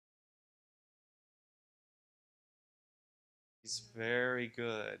He's very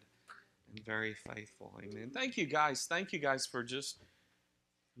good and very faithful. Amen. Thank you guys. Thank you guys for just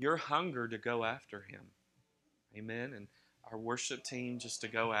your hunger to go after him. Amen. And our worship team just to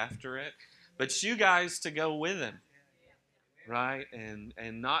go after it. But you guys to go with him. Right? And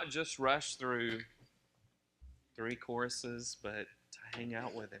not just rush through 3 choruses, but to hang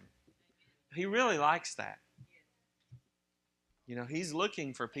out with him. He really likes that. You know, he's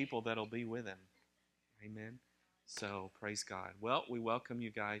looking for people that'll be with him. Amen. So, praise God. Well, we welcome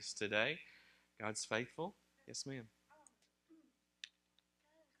you guys today. God's faithful. Yes, ma'am.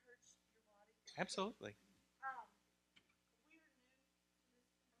 Absolutely.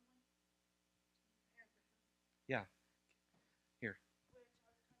 Yeah. Here.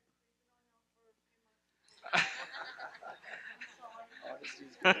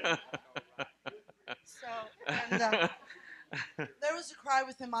 So, and there was a cry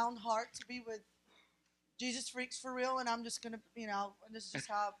within my own heart to be with Jesus Freaks for real, and I'm just gonna, this is just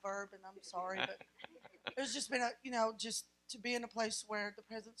how I verb, and I'm sorry, but there's just been just to be in a place where the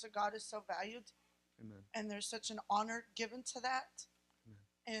presence of God is so valued, Amen. and there's such an honor given to that.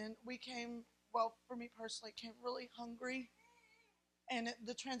 Amen. And we came, well, for me personally, came really hungry, and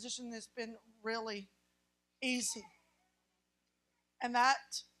the transition has been really easy, and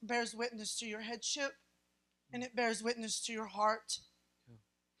that bears witness to your headship, and it bears witness to your heart.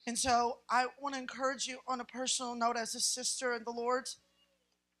 And so I want to encourage you on a personal note as a sister in the Lord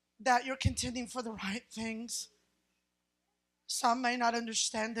that you're contending for the right things. Some may not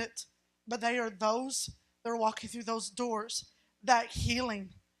understand it, but they are those that are walking through those doors. That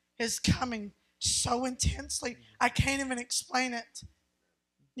healing is coming so intensely. I can't even explain it.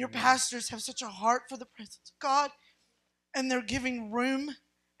 Your pastors have such a heart for the presence of God, and they're giving room.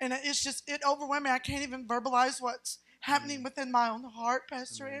 And it overwhelmed me. I can't even verbalize what's happening within my own heart,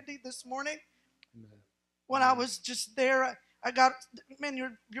 Pastor Andy, this morning. When I was just there, I got, man,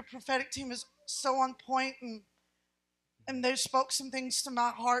 your prophetic team is so on point, and they spoke some things to my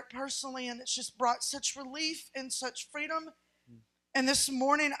heart personally, and it's just brought such relief and such freedom. And this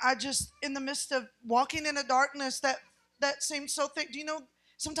morning, I just, in the midst of walking in a darkness that seemed so thick. Do you know,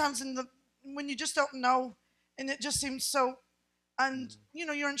 sometimes when you just don't know, and it just seems so, and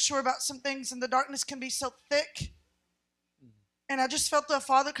you're unsure about some things, and the darkness can be so thick. And I just felt the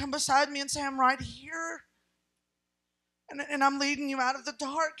Father come beside me and say, I'm right here. And I'm leading you out of the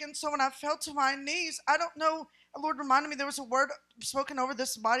dark. And so when I fell to my knees, I don't know, the Lord reminded me there was a word spoken over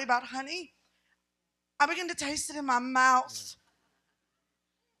this body about honey. I began to taste it in my mouth.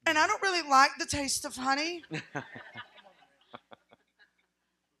 And I don't really like the taste of honey.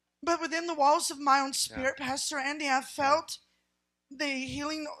 But within the walls of my own spirit, Pastor Andy, I felt the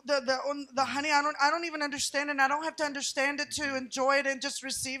healing, the honey. I don't even understand it, and I don't have to understand it to enjoy it and just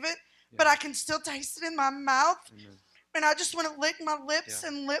receive it. But I can still taste it in my mouth. Amen. And I just want to lick my lips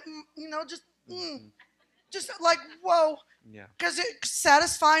and just like, whoa. Because it's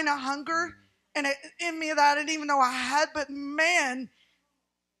satisfying a hunger and in me that I didn't even know I had. But man,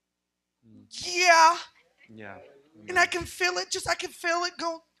 yeah. And I can feel it. I can feel it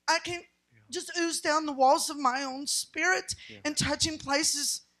go. I can just ooze down the walls of my own spirit and touching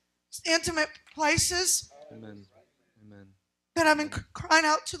places, intimate places. Amen. That I've been crying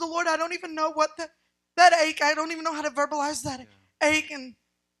out to the Lord. I don't even know what that ache. I don't even know how to verbalize that ache, and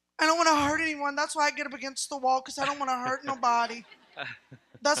I don't want to hurt anyone. That's why I get up against the wall, because I don't want to hurt nobody.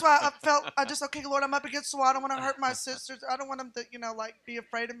 That's why okay, Lord, I'm up against the wall. I don't want to hurt my sisters. I don't want them to, be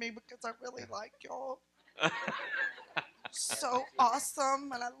afraid of me, because I really like y'all. So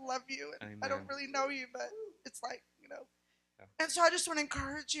awesome, and I love you. And I don't really know you, but it's like, And so I just want to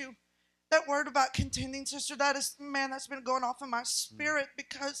encourage you. That word about contending, sister, that's been going off in my spirit,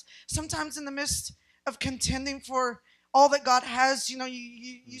 because sometimes in the midst of contending for all that God has,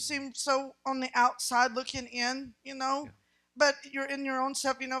 you seem so on the outside looking in, but you're in your own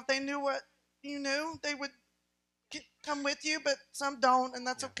self. If they knew what you knew, they would come with you, but some don't, and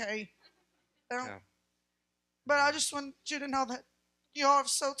that's okay. They don't. But I just want you to know that you all have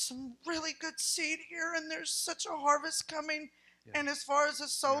sowed some really good seed here, and there's such a harvest coming. And as far as a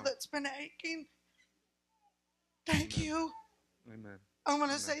soul that's been aching, thank you. Amen. I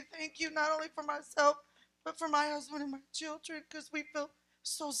want to say thank you, not only for myself, but for my husband and my children, because we feel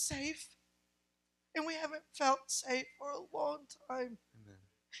so safe. And we haven't felt safe for a long time. Amen.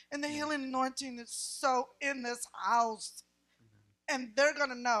 And the healing anointing is so in this house. Amen. And they're going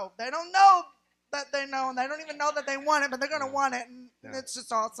to know. They don't know that they know, and they don't even know that they want it, but they're going to want it. And it's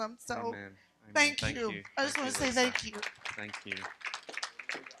just awesome. So Amen. Thank you. I just want to say thank you. Thank you.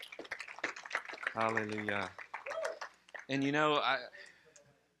 Hallelujah. And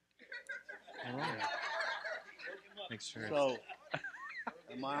Make sure. So,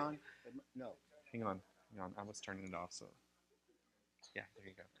 am I on? No, Hang on. Hang on. I was turning it off. So, yeah, there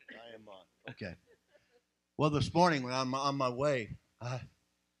you go. I am on. Okay. Well, this morning when I'm on my way, I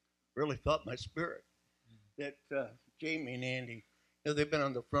really felt my spirit that Jamie and Andy, they've been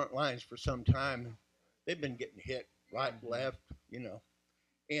on the front lines for some time. They've been getting hit right, left,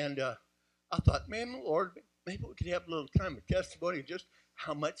 And I thought, man, Lord, maybe we could have a little time of testimony, just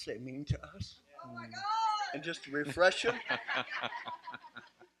how much they mean to us. Oh my God. And just to refresh them.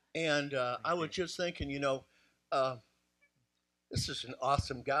 And I was just thinking, this is an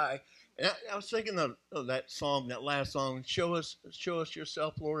awesome guy. And I was thinking of that song, that last song, show us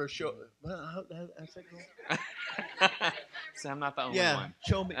yourself, Lord, or show. I think. See, I'm not the only Yeah, one.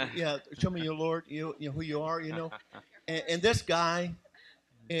 show me your Lord, you know who you are, And this guy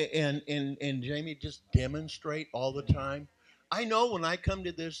and Jamie just demonstrate all the time. I know when I come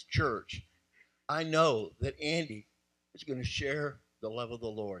to this church, I know that Andy is going to share the love of the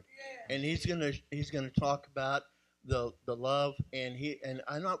Lord, and he's going to talk about the love, and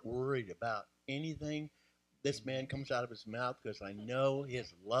I'm not worried about anything this man comes out of his mouth because I know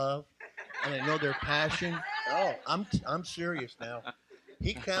his love, and I know their passion. Oh, I'm serious now.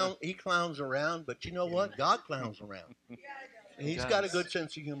 He clowns around, but you know what? God clowns around. He's got a good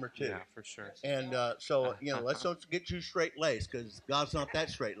sense of humor too. Yeah, for sure. And so let's not get too straight laced because God's not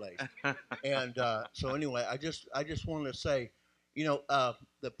that straight laced. And so anyway, I just wanted to say,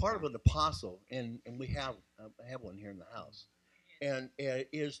 the part of an apostle, and we have one here in the house, and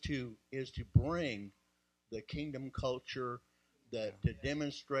is to bring the kingdom culture, to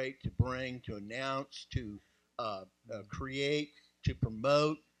demonstrate, to bring, to announce, to create, to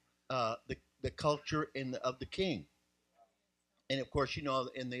promote the culture of the king. And of course,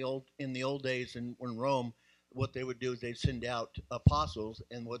 in the old days in Rome, what they would do is they'd send out apostles,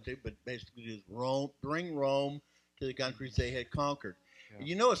 and what they would basically do is bring Rome to the countries they had conquered.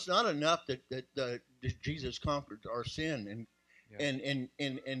 Yeah. It's not enough that Jesus conquered our sin,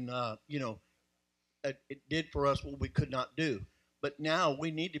 it did for us what we could not do. But now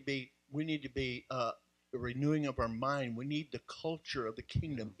we need to be the renewing of our mind. We need the culture of the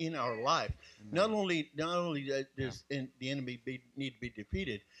kingdom in our life. Not only does the enemy need to be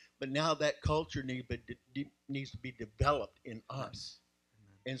defeated, but now that culture needs to be developed in us,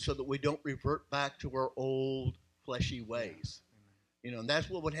 and so that we don't revert back to our old fleshy ways. And that's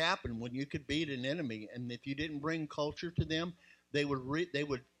what would happen when you could beat an enemy, and if you didn't bring culture to them, they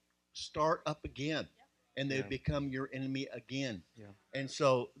would start up again, and they'd become your enemy again. Yeah. And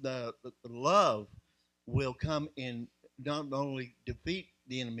so the love will come in, not only defeat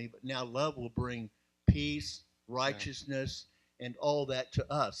the enemy, but now love will bring peace, righteousness, and all that to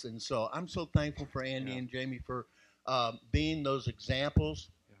us. And so I'm so thankful for Andy and Jamie for being those examples,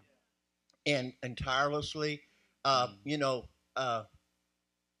 and tirelessly,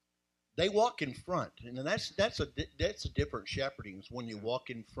 they walk in front, and that's a different shepherding. It's when you walk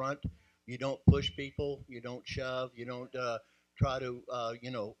in front, you don't push people, you don't shove, you don't try to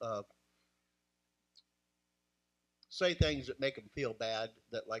say things that make them feel bad,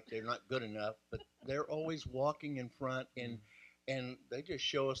 that like they're not good enough, but they're always walking in front, and they just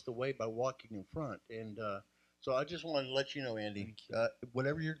show us the way by walking in front. And so I just wanted to let you know, Andy,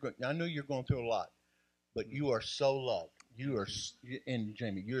 whatever you're going, I know you're going through a lot, but you are so loved. And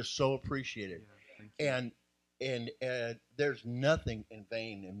Jamie, you're so appreciated. Yeah, and there's nothing in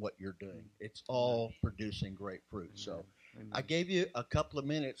vain in what you're doing. It's all producing great fruit. So I gave you a couple of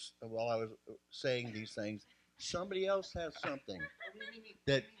minutes while I was saying these things. Somebody else has something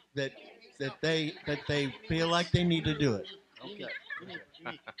that they feel like they need to do it. Okay.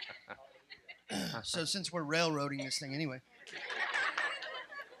 So since we're railroading this thing anyway,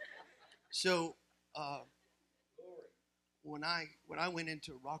 so when I went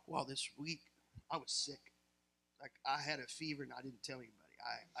into Rockwall this week, I was sick. Like, I had a fever, and I didn't tell anybody.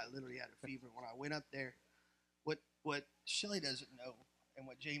 I literally had a fever. When I went up there, what Shelly doesn't know, and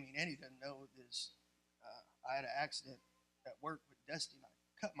what Jamie and Andy doesn't know, is I had an accident at work with Dusty, and I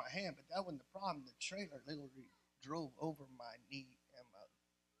cut my hand, but that wasn't the problem. The trailer literally drove over my knee and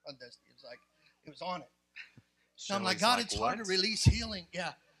my Dusty. It was on it. So I'm like, God, it's hard to release healing.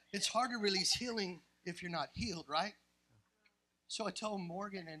 Yeah, it's hard to release healing if you're not healed, right? So I told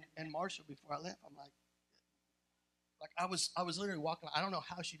Morgan and Marshall before I left, I'm like I was literally walking. I don't know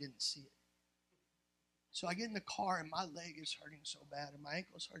how she didn't see it. So I get in the car, and my leg is hurting so bad, and my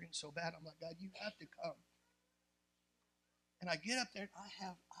ankle is hurting so bad. I'm like, God, you have to come. And I get up there, and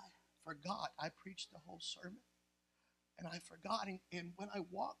I forgot. I preached the whole sermon, and I forgot. And when I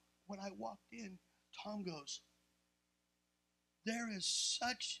walked in, Tom goes, there is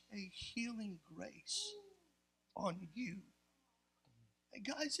such a healing grace on you. And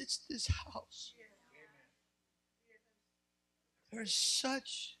guys, it's this house. There's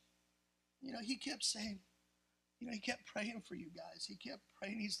such, he kept saying, he kept praying for you guys. He kept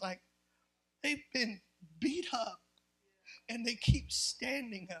praying. He's like, they've been beat up and they keep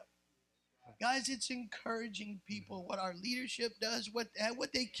standing up. Guys, it's encouraging people what our leadership does, what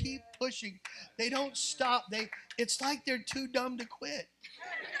they keep pushing. They don't stop. It's like they're too dumb to quit.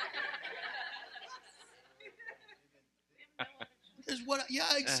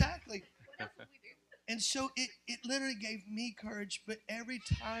 Yeah, exactly. And so it literally gave me courage, but every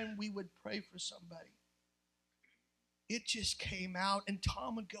time we would pray for somebody, it just came out, and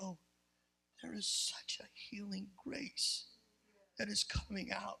Tom would go, there is such a healing grace that is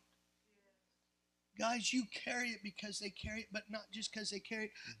coming out. Guys, you carry it because they carry it, but not just because they carry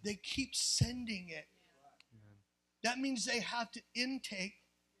it. They keep sending it. That means they have to intake,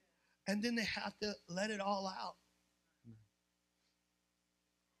 and then they have to let it all out.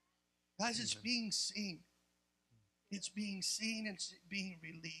 Guys, it's being seen. It's being seen and it's being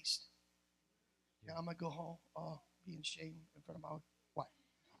released. Now I'm going to go home being ashamed in front of my wife.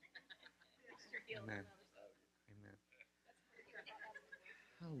 Amen. Amen.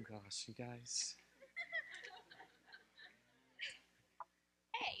 Oh, gosh, you guys.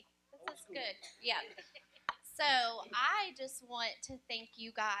 Hey, this is good. Yeah. So I just want to thank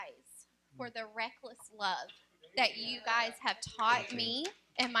you guys for the reckless love that you guys have taught me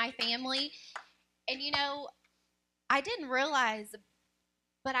and my family. And I didn't realize,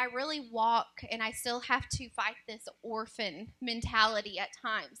 but I really walk and I still have to fight this orphan mentality at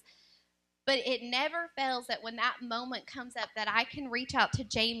times. But it never fails that when that moment comes up that I can reach out to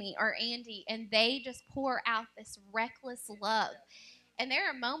Jamie or Andy and they just pour out this reckless love. And there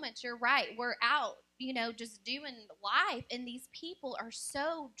are moments, you're right, we're out, just doing life, and these people are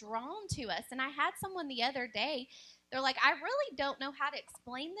so drawn to us. And I had someone the other day, they're like, I really don't know how to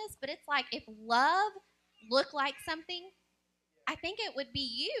explain this, but it's like if love looked like something, I think it would be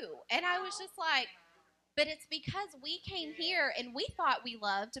you. And I was just like, but it's because we came here and we thought we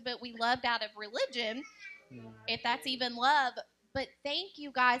loved, but we loved out of religion, if that's even love. But thank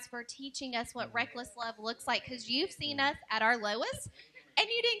you guys for teaching us what reckless love looks like, because you've seen us at our lowest and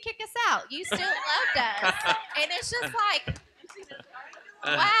you didn't kick us out. You still loved us. And it's just like,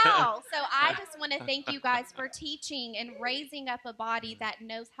 wow. So I just want to thank you guys for teaching and raising up a body that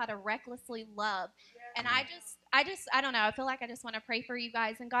knows how to recklessly love. And I don't know. I feel like I just want to pray for you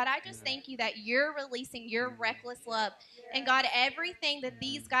guys. And God, I just thank you that you're releasing your reckless love. And God, everything that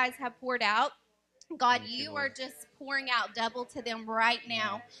these guys have poured out, God, you are just pouring out double to them right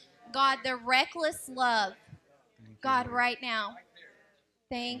now. God, the reckless love, God, right now.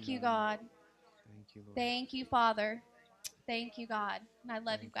 Thank you, God. Thank you, Lord. Thank you, Father. Thank you, God. And I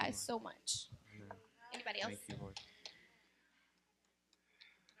love you guys so much. Amen. Anybody else? Thank you, Lord.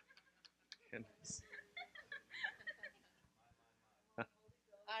 Goodness.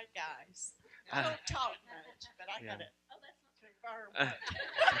 Hi, guys. I don't talk much, but I got to confirm what.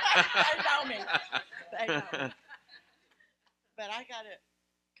 They know me. They know me. But I got to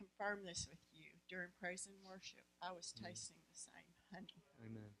confirm this with you. During praise and worship, I was tasting the same honey.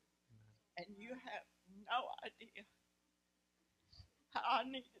 Amen. And you have no idea how I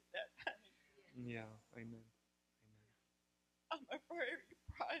needed that honey. Yeah. Amen. I'm a very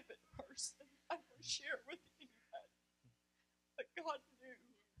private person. I don't share with anybody. But God knew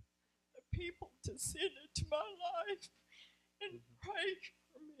the people to send into my life and pray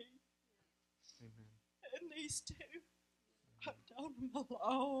for me. Amen. And these two, I've known them a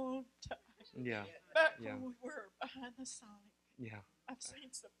long time. Yeah. Back when we were behind the Sonic. Yeah. I've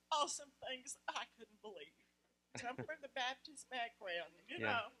seen some awesome things I couldn't believe. I'm from the Baptist background, you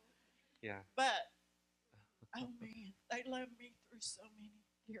know. Yeah. But, oh man, they love me through so many,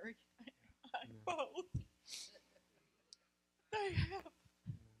 Gary. Both. They have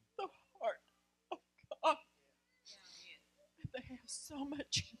the heart of God. They have so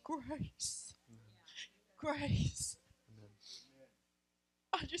much grace. Grace.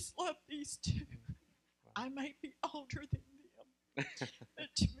 I just love these two. I may be older than them,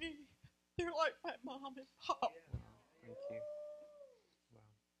 but to me, they're like my mom and pop. Wow. Thank you. Wow.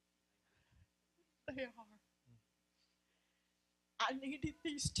 They are. I needed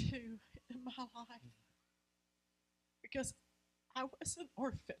these two in my life because I was an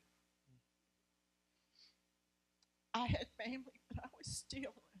orphan. I had family, but I was still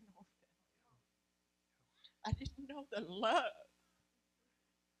an orphan. I didn't know the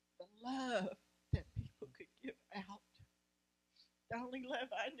love that people could give out. The only love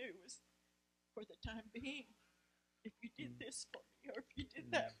I knew was for the time being. If you did this for me, or if you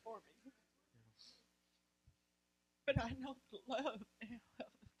did that for me. But I know the love now of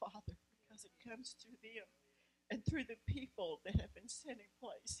the Father because it comes through them and through the people that have been set in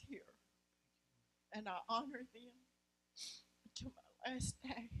place here. And I honor them until my last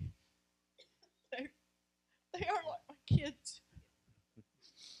day. They are like my kids.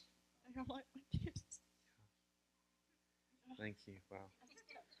 They are like my kids. Thank you. Wow.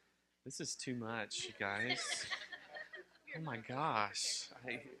 This is too much, you guys. Oh my gosh.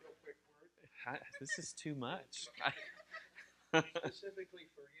 This is too much. Specifically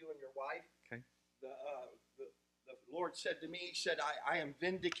for you and your wife. Okay. The Lord said to me, He said, I am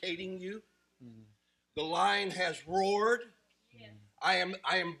vindicating you. Mm. The lion has roared. Mm.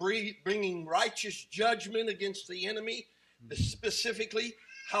 I am bringing righteous judgment against the enemy, specifically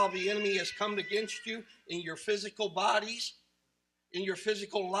how the enemy has come against you in your physical bodies, in your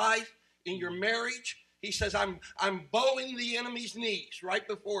physical life, in your marriage. He says, I'm bowing the enemy's knees right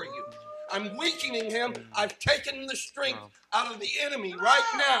before you. I'm weakening him. I've taken the strength out of the enemy right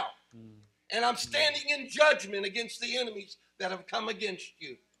now. And I'm standing in judgment against the enemies that have come against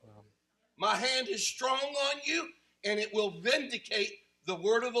you. My hand is strong on you, and it will vindicate the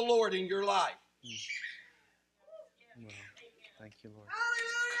word of the Lord in your life. Wow. Thank you, Lord.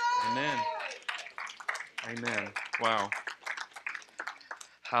 Amen. Amen. Wow.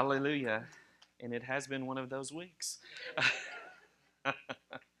 Hallelujah. And it has been one of those weeks.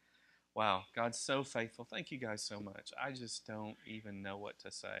 Wow. God's so faithful. Thank you guys so much. I just don't even know what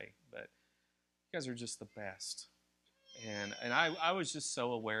to say, but you guys are just the best. And I was just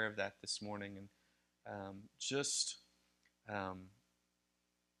so aware of that this morning, and just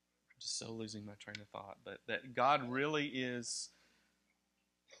so losing my train of thought, but that God really is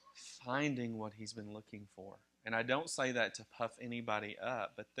finding what He's been looking for. And I don't say that to puff anybody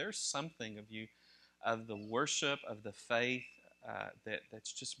up, but there's something of you, of the worship, of the faith,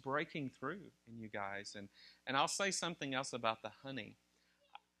 that's just breaking through in you guys. And I'll say something else about the honey.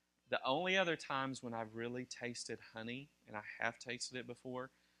 The only other times when I've really tasted honey, and I have tasted it before,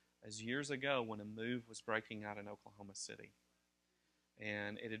 is years ago when a move was breaking out in Oklahoma City.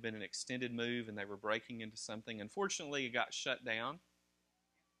 And it had been an extended move, and they were breaking into something. Unfortunately, it got shut down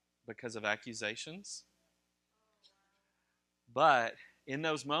because of accusations. But in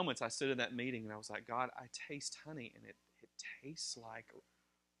those moments, I stood in that meeting, and I was like, God, I taste honey, and it tastes like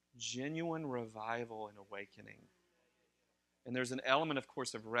genuine revival and awakening. And there's an element, of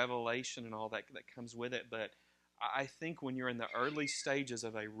course, of revelation and all that comes with it. But I think when you're in the early stages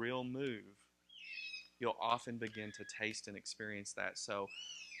of a real move, you'll often begin to taste and experience that. So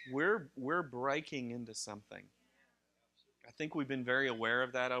we're breaking into something. I think we've been very aware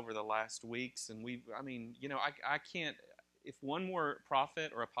of that over the last weeks. And I can't, if one more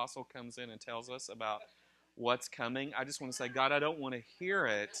prophet or apostle comes in and tells us about what's coming, I just want to say, God, I don't want to hear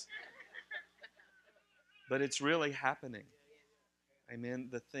it. But it's really happening. Amen.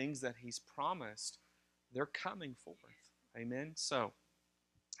 The things that He's promised, they're coming forth. Amen. So,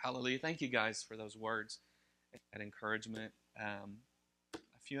 hallelujah. Thank you guys for those words and encouragement. A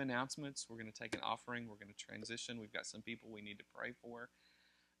few announcements. We're going to take an offering. We're going to transition. We've got some people we need to pray for.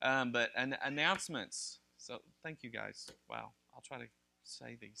 But announcements. So, thank you guys. Wow. I'll try to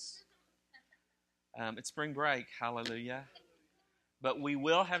say these. It's spring break. Hallelujah. But we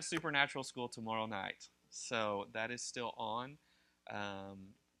will have Supernatural School tomorrow night. So, that is still on.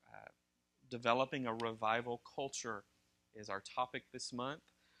 Developing a revival culture is our topic this month.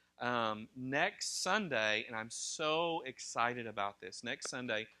 Next Sunday, and I'm so excited about this, next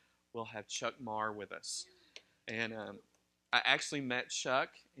Sunday we'll have Chuck Marr with us. And I actually met Chuck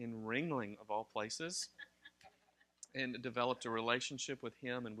in Ringling, of all places, and developed a relationship with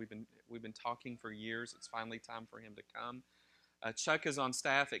him, and we've been talking for years. It's finally time for him to come. Chuck is on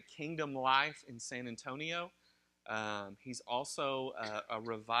staff at Kingdom Life in San Antonio. He's also a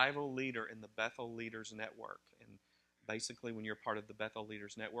revival leader in the Bethel Leaders Network. And basically, when you're part of the Bethel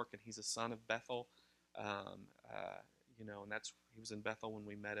Leaders Network, and he's a son of Bethel, and he was in Bethel when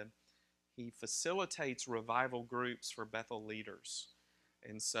we met him. He facilitates revival groups for Bethel leaders.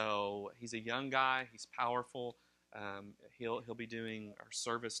 And so he's a young guy. He's powerful. He'll be doing our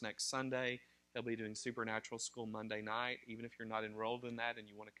service next Sunday. He'll be doing Supernatural School Monday night. Even if you're not enrolled in that and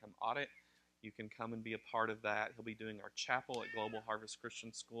you want to come audit, you can come and be a part of that. He'll be doing our chapel at Global Harvest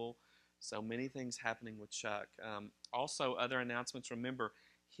Christian School. So many things happening with Chuck. Also, other announcements. Remember,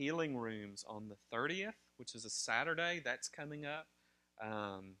 Healing Rooms on the 30th, which is a Saturday. That's coming up.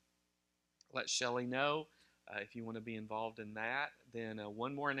 Let Shelly know if you want to be involved in that. Then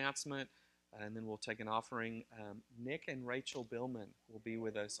one more announcement, and then we'll take an offering. Nick and Rachel Billman will be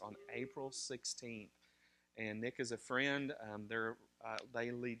with us on April 16th. And Nick is a friend.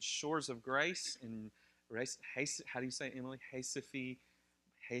 They lead Shores of Grace in how do you say it, Emily? Recife,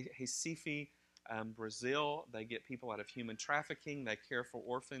 Brazil. They get people out of human trafficking. They care for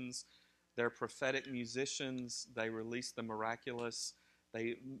orphans. They're prophetic musicians. They release the miraculous.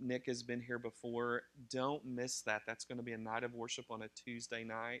 Nick has been here before. Don't miss that. That's going to be a night of worship on a Tuesday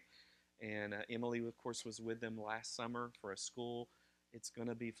night. And Emily, of course, was with them last summer for a school. It's going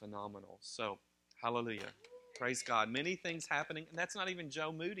to be phenomenal. So, hallelujah. Praise God. Many things happening. And that's not even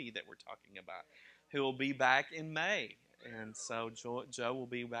Joe Moody that we're talking about, who will be back in May. And so Joe will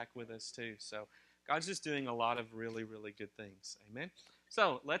be back with us too. So God's just doing a lot of really, really good things. Amen.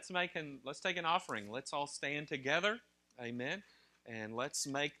 So let's take an offering. Let's all stand together. Amen. And let's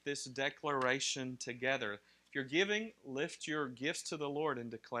make this declaration together. If you're giving, lift your gifts to the Lord and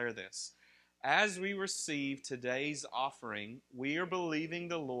declare this. As we receive today's offering, we are believing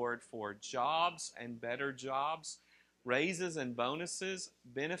the Lord for jobs and better jobs, raises and bonuses,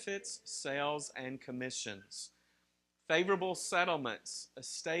 benefits, sales, and commissions, favorable settlements,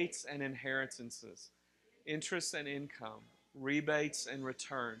 estates and inheritances, interest and income, rebates and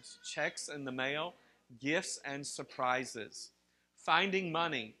returns, checks in the mail, gifts and surprises, finding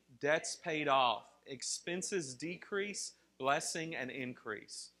money, debts paid off, expenses decrease, blessing and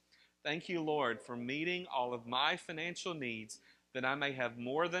increase. Thank you, Lord, for meeting all of my financial needs, that I may have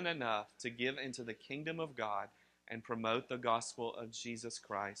more than enough to give into the kingdom of God and promote the gospel of Jesus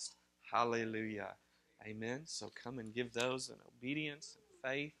Christ. Hallelujah. Amen. So come and give those in obedience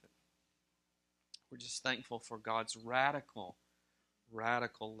and faith. We're just thankful for God's radical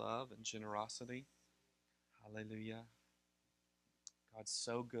love and generosity. Hallelujah. God's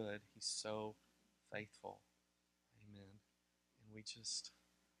so good. He's so faithful. Amen. And we just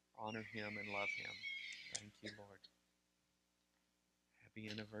honor Him and love Him. Thank you, Lord. Happy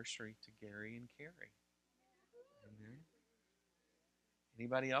anniversary to Gary and Carrie. Amen.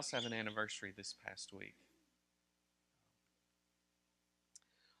 Anybody else have an anniversary this past week?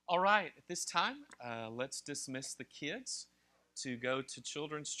 All right, at this time, let's dismiss the kids to go to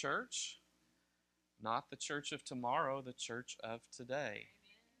Children's Church. Not the church of tomorrow, the church of today.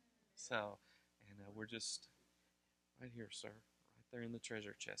 So, and we're just right here, sir, right there in the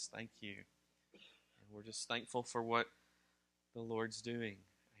treasure chest. Thank you. And we're just thankful for what the Lord's doing.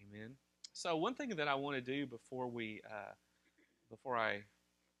 Amen. So, one thing that I want to do before I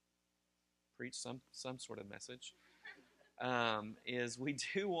preach some sort of message, is we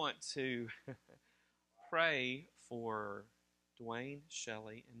do want to pray for Dwayne,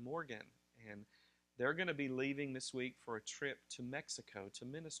 Shelley, and Morgan. And they're going to be leaving this week for a trip to Mexico to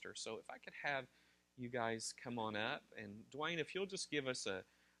minister. So if I could have you guys come on up. And Dwayne, if you'll just give us a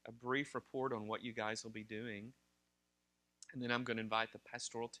brief report on what you guys will be doing. And then I'm going to invite the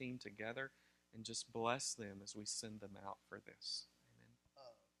pastoral team together and just bless them as we send them out for this. Amen.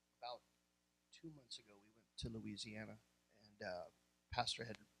 About 2 months ago, we went to Louisiana, and Pastor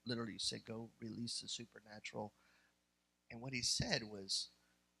had literally said, go release the supernatural. And what he said was,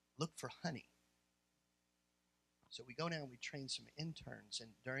 look for honey. So we go down, we train some interns, and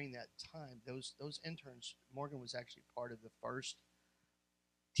during that time, those interns, Morgan was actually part of the first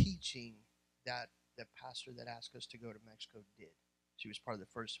teaching that the pastor that asked us to go to Mexico did. She was part of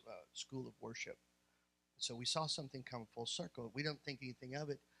the first school of worship. So we saw something come full circle. We don't think anything of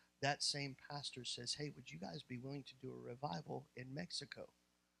it. That same pastor says, hey, would you guys be willing to do a revival in Mexico?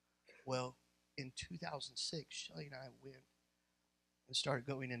 Well, in 2006, Shelly and I went and started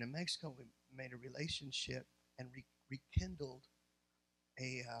going into Mexico. We made a relationship and rekindled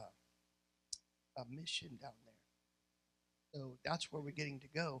a mission down there. So that's where we're getting to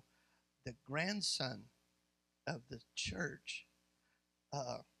go. The grandson of the church,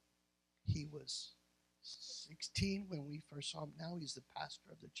 he was 16 when we first saw him. Now he's the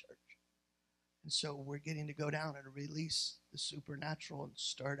pastor of the church. And so we're getting to go down and release the supernatural and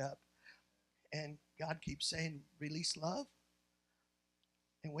start up. And God keeps saying, release love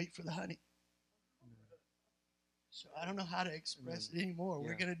and wait for the honey. So I don't know how to express it anymore. Yeah.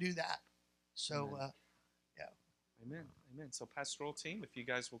 We're going to do that. So, yeah. Amen. Amen. So pastoral team, if you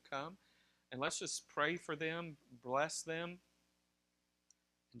guys will come, and let's just pray for them, bless them,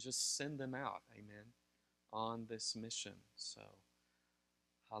 and just send them out. Amen. On this mission. So,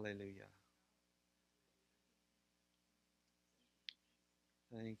 hallelujah.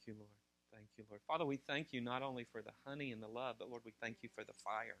 Thank you, Lord. Thank you, Lord. Father, we thank you not only for the honey and the love, but Lord, we thank you for the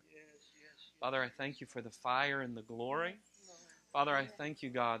fire. Yes. Father, I thank you for the fire and the glory. Father, I thank you,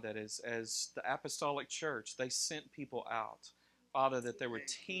 God, that as the apostolic church, they sent people out. Father, that there were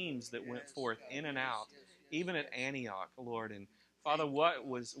teams that went forth in and out, even at Antioch, Lord. And Father,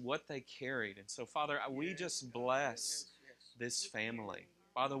 what they carried. And so, Father, we just bless this family.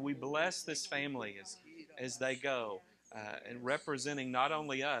 Father, we bless this family as they go, and representing not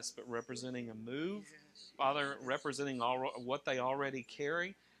only us, but representing a move, Father, representing all what they already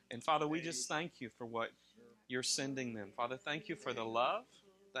carry. And Father, we just thank you for what you're sending them. Father, thank you for the love.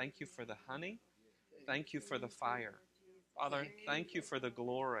 Thank you for the honey. Thank you for the fire. Father, thank you for the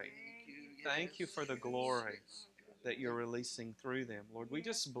glory. Thank you for the glory that you're releasing through them. Lord, we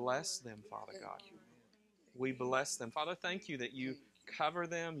just bless them, Father God. We bless them. Father, thank you that you cover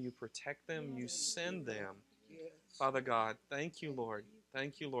them, you protect them, you send them. Father God, thank you, Lord.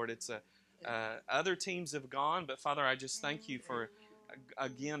 Thank you, Lord. It's other teams have gone, but Father, I just thank you for,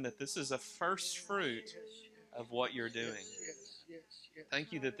 again, that this is a first fruit of what you're doing.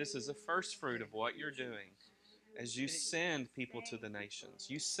 Thank you that this is a first fruit of what you're doing as you send people to the nations.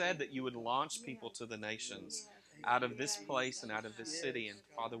 You said that you would launch people to the nations out of this place and out of this city. And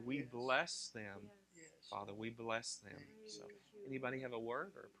Father, we bless them. Father, we bless them. So, anybody have a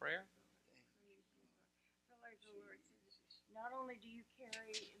word or a prayer? Not only do you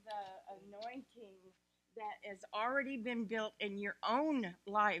carry the anointing that has already been built in your own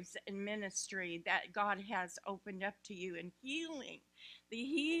lives and ministry that God has opened up to you, and the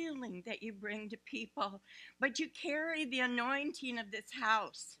healing that you bring to people, but you carry the anointing of this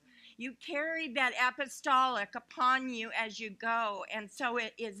house. You carry that apostolic upon you as you go, and so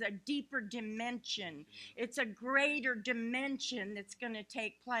it is a deeper dimension. It's a greater dimension that's going to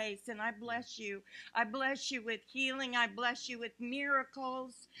take place, and I bless you. I bless you with healing. I bless you with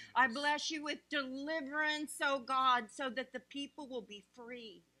miracles. I bless you with deliverance, oh God, so that the people will be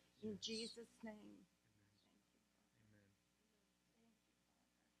free. In Jesus' name.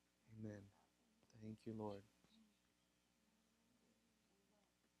 Amen. Thank you, Lord.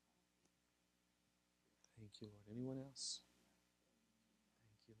 Thank you, Lord. Anyone else?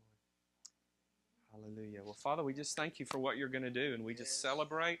 Thank you, Lord. Hallelujah. Well, Father, we just thank you for what you're going to do, and we just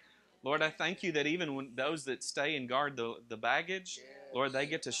celebrate. Lord, I thank you that even when those that stay and guard the baggage, Lord, they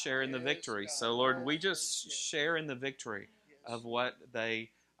get to share in the victory. So, Lord, we just share in the victory of what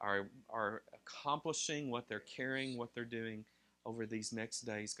they are accomplishing, what they're carrying, what they're doing over these next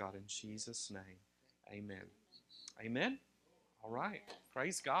days, God, in Jesus' name. Amen. Amen. All right.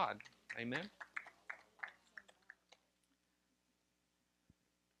 Praise God. Amen.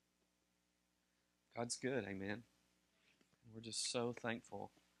 God's good. Amen. We're just so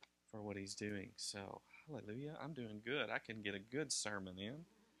thankful for what he's doing. So, hallelujah. I'm doing good. I can get a good sermon in.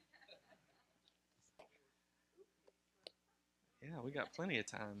 Yeah, we got plenty of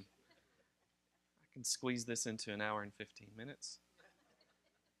time. I can squeeze this into an hour and 15 minutes.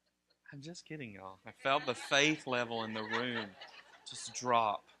 I'm just kidding, y'all. I felt the faith level in the room just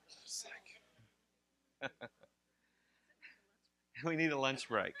drop. It's like, we need a lunch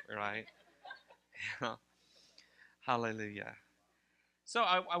break, right? Yeah. Hallelujah. So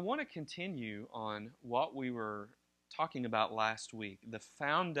I want to continue on what we were talking about last week, the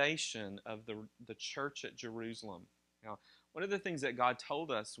foundation of the church at Jerusalem. Now, one of the things that God told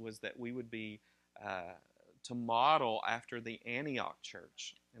us was that we would be to model after the Antioch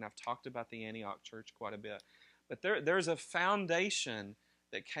church. And I've talked about the Antioch church quite a bit. But there's a foundation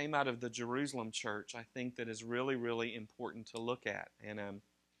that came out of the Jerusalem church, I think, that is really, really important to look at. And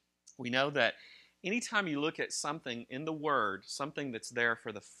we know that anytime you look at something in the Word, something that's there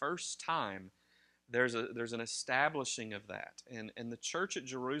for the first time, there's an establishing of that. And the church at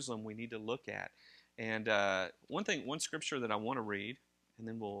Jerusalem we need to look at. And one scripture that I want to read, and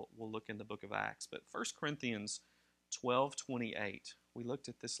then we'll look in the book of Acts. But 1 Corinthians 12:28. We looked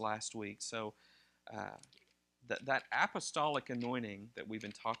at this last week. So that apostolic anointing that we've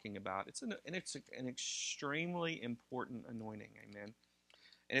been talking about, it's an extremely important anointing. Amen.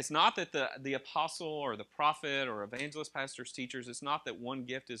 And it's not that the apostle or the prophet or evangelist, pastors, teachers, it's not that one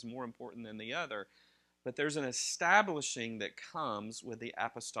gift is more important than the other, but there's an establishing that comes with the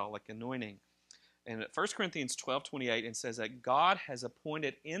apostolic anointing. And at 1 Corinthians 12:28, it says that God has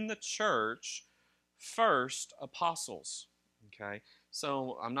appointed in the church first apostles. Okay?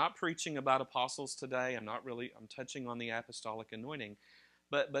 So I'm not preaching about apostles today. I'm touching on the apostolic anointing.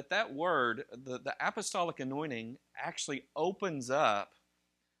 But that word, the apostolic anointing, actually opens up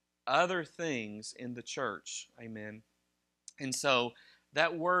other things in the church. Amen. And so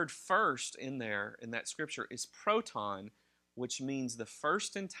that word first in there, in that scripture, is proton, which means the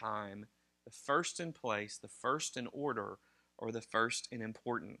first in time, the first in place, the first in order, or the first in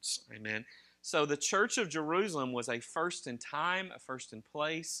importance. Amen. So the church of Jerusalem was a first in time, a first in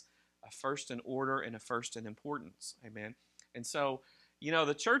place, a first in order, and a first in importance. Amen. And so,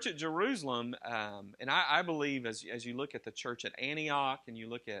 the church at Jerusalem, and I believe as you look at the church at Antioch and you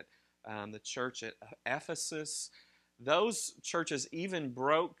look at the church at Ephesus, those churches even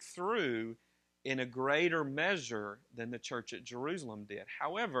broke through in a greater measure than the church at Jerusalem did.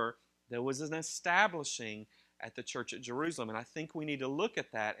 However, there was an establishing at the church at Jerusalem, and I think we need to look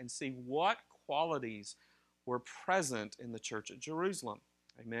at that and see what qualities were present in the church at Jerusalem.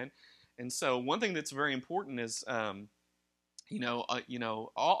 Amen. And so one thing that's very important is, all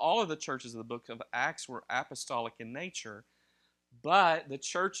of the churches of the book of Acts were apostolic in nature, but the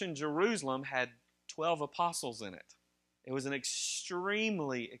church in Jerusalem had 12 apostles in it. It was an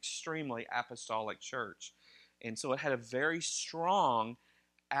extremely, extremely apostolic church. And so it had a very strong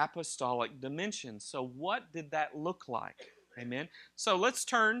apostolic dimension. So what did that look like? Amen. So let's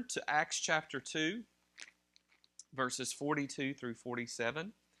turn to Acts chapter 2, verses 42 through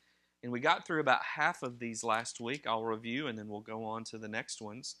 47. And we got through about half of these last week. I'll review, and then we'll go on to the next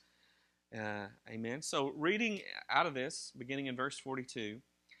ones. Amen. So reading out of this, beginning in verse 42,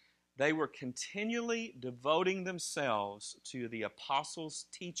 they were continually devoting themselves to the apostles'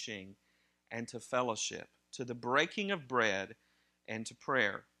 teaching and to fellowship, to the breaking of bread and to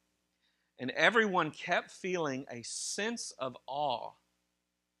prayer. And everyone kept feeling a sense of awe.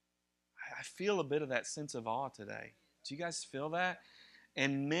 I feel a bit of that sense of awe today. Do you guys feel that?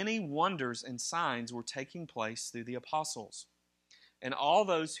 And many wonders and signs were taking place through the apostles. And all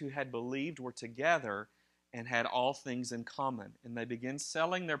those who had believed were together and had all things in common. And they began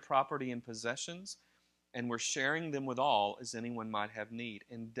selling their property and possessions and were sharing them with all as anyone might have need.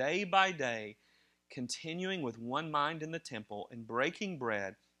 And day by day, continuing with one mind in the temple and breaking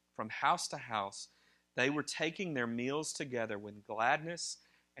bread from house to house, they were taking their meals together with gladness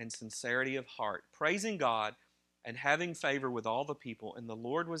and sincerity of heart, praising God and having favor with all the people. And the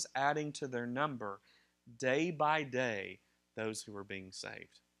Lord was adding to their number day by day those who were being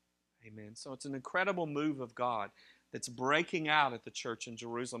saved. Amen. So it's an incredible move of God that's breaking out at the church in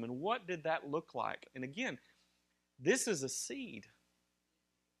Jerusalem. And what did that look like? And again, this is a seed.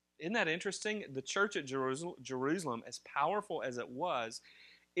 Isn't that interesting? The church at Jerusalem, as powerful as it was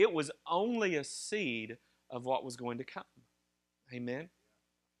only a seed of what was going to come. Amen.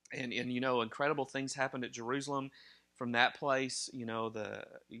 And incredible things happened at Jerusalem. From that place,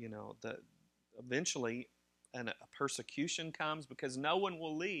 eventually a persecution comes because no one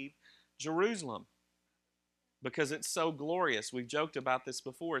will leave Jerusalem because it's so glorious. We've joked about this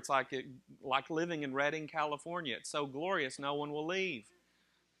before. It's like living in Redding, California. It's so glorious, no one will leave,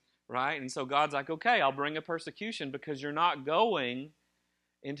 right? And so God's like, okay, I'll bring a persecution because you're not going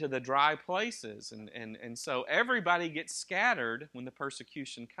into the dry places. And so everybody gets scattered when the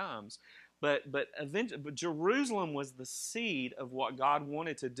persecution comes. But Jerusalem was the seed of what God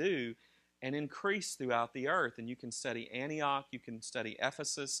wanted to do and increase throughout the earth. And you can study Antioch, you can study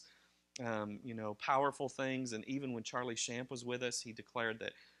Ephesus, powerful things. And even when Charlie Shamp was with us, he declared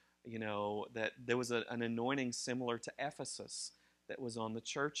that, that there was an anointing similar to Ephesus that was on the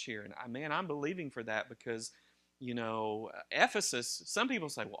church here. And I'm believing for that because, Ephesus, some people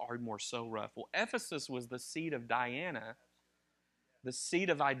say, well, Ardmore's so rough. Well, Ephesus was the seat of Diana, the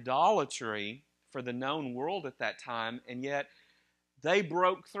seat of idolatry for the known world at that time, and yet they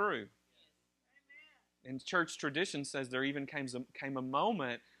broke through. And church tradition says there even came a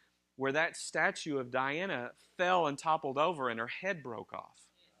moment where that statue of Diana fell and toppled over and her head broke off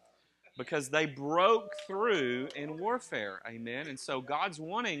because they broke through in warfare. Amen. And so God's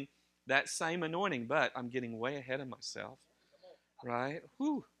wanting that same anointing, but I'm getting way ahead of myself, right?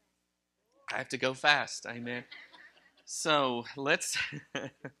 Whew. I have to go fast. Amen. So let's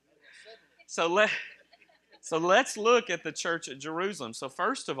look at the church at Jerusalem. So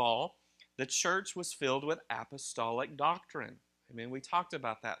first of all, the church was filled with apostolic doctrine. Amen. We talked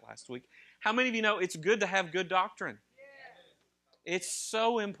about that last week. How many of you know it's good to have good doctrine? It's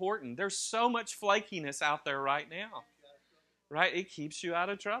so important. There's so much flakiness out there right now, right? It keeps you out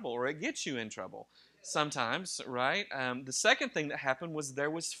of trouble, or it gets you in trouble sometimes, right? The second thing that happened was there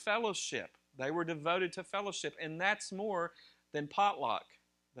was fellowship. They were devoted to fellowship, and that's more than potluck.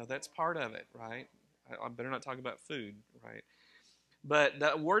 Now, that's part of it, right? I better not talk about food, right? But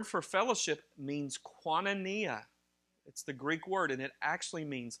the word for fellowship means koinonia. It's the Greek word, and it actually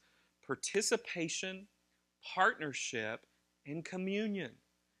means participation, partnership, and communion.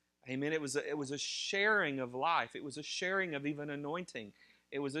 Amen. It was a sharing of life. It was a sharing of even anointing.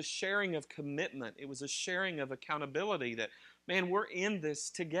 It was a sharing of commitment. It was a sharing of accountability that, man, we're in this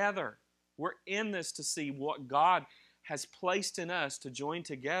together. We're in this to see what God has placed in us to join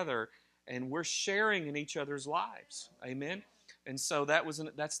together, and we're sharing in each other's lives. Amen. And so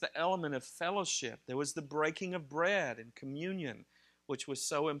that's the element of fellowship. There was the breaking of bread and communion, which was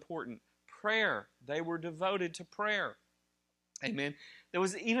so important. Prayer. They were devoted to prayer. Amen. There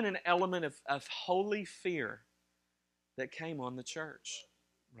was even an element of holy fear that came on the church,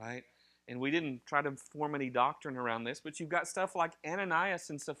 right? And we didn't try to form any doctrine around this, but you've got stuff like Ananias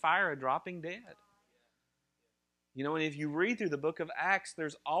and Sapphira dropping dead. You know, and if you read through the book of Acts,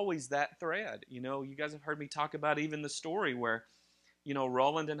 there's always that thread. You know, you guys have heard me talk about even the story where, you know,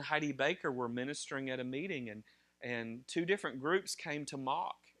 Roland and Heidi Baker were ministering at a meeting, and two different groups came to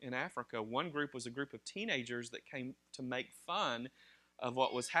mock in Africa. One group was a group of teenagers that came to make fun of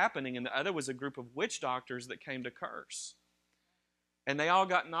what was happening, and the other was a group of witch doctors that came to curse. And they all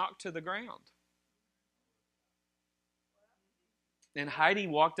got knocked to the ground. And Heidi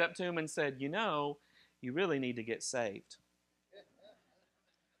walked up to him and said, you know, you really need to get saved.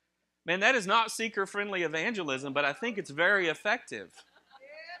 Man, that is not seeker-friendly evangelism, but I think it's very effective.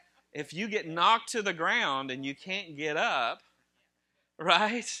 If you get knocked to the ground and you can't get up,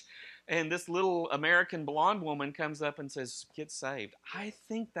 right? And this little American blonde woman comes up and says, get saved. I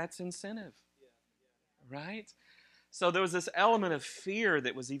think that's incentive, right? So there was this element of fear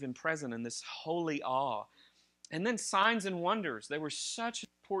that was even present in this holy awe. And then signs and wonders. They were such an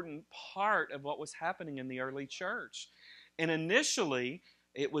important part of what was happening in the early church. And initially,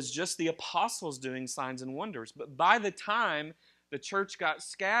 it was just the apostles doing signs and wonders. But by the time the church got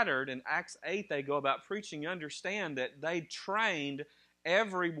scattered, in Acts 8, they go about preaching, you understand that they trained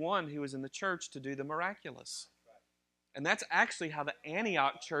everyone who was in the church to do the miraculous. And that's actually how the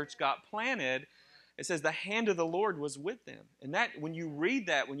Antioch church got planted. It says the hand of the Lord was with them. And that, when you read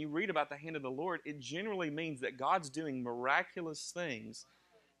about the hand of the Lord, it generally means that God's doing miraculous things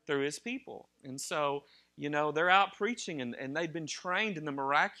through his people. And so, you know, they're out preaching, and they'd been trained in the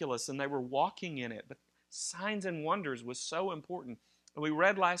miraculous, and they were walking in it. But signs and wonders was so important. And we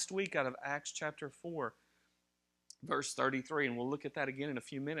read last week out of Acts chapter 4, verse 33, and we'll look at that again in a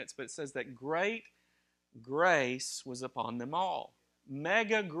few minutes. But it says that great grace was upon them all.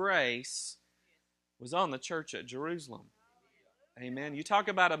 Mega grace was on the church at Jerusalem. Amen. You talk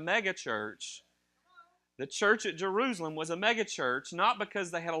about a mega church. The church at Jerusalem was a mega church, not because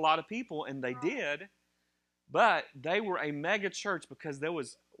they had a lot of people, and they did, but they were a mega church because there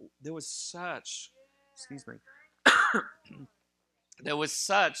was such, there was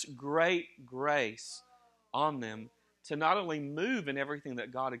such great grace on them to not only move in everything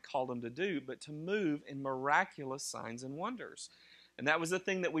that God had called them to do, but to move in miraculous signs and wonders. And that was the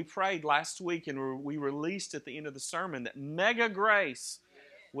thing that we prayed last week, and we released at the end of the sermon, that mega grace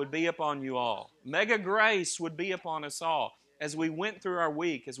would be upon you all. Mega grace would be upon us all. As we went through our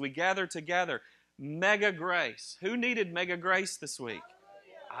week, as we gathered together, mega grace. Who needed mega grace this week?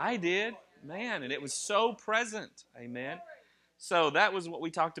 I did. Man, and it was so present. Amen. So that was what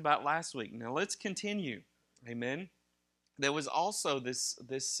we talked about last week. Now let's continue. Amen. There was also this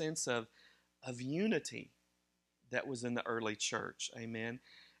sense of unity that was in the early church. Amen.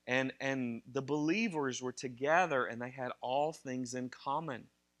 And the believers were together, and they had all things in common.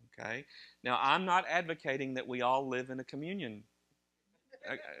 Okay. Now, I'm not advocating that we all live in a communion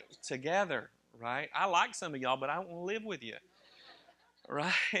together, right? I like some of y'all, but I don't want to live with you,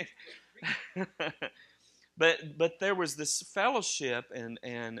 right? But there was this fellowship, and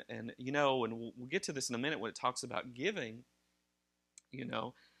you know, and we'll get to this in a minute when it talks about giving, you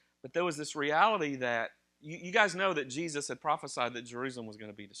know, but there was this reality that you guys know that Jesus had prophesied that Jerusalem was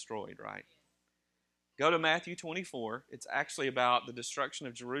going to be destroyed, right? Go to Matthew 24. It's actually about the destruction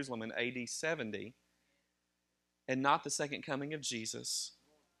of Jerusalem in AD 70 and not the second coming of Jesus,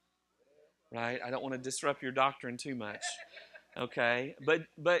 right? I don't want to disrupt your doctrine too much, okay?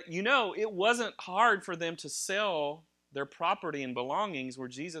 But you know, it wasn't hard for them to sell their property and belongings where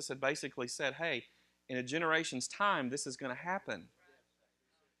Jesus had basically said, hey, in a generation's time, this is going to happen.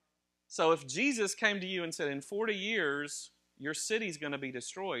 So if Jesus came to you and said, in 40 years, your city's going to be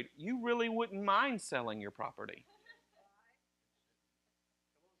destroyed, you really wouldn't mind selling your property.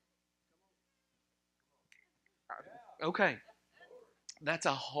 Okay. That's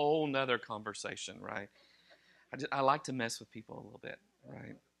a whole nother conversation, right? I like to mess with people a little bit,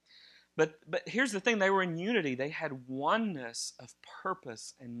 right? But here's the thing. They were in unity. They had oneness of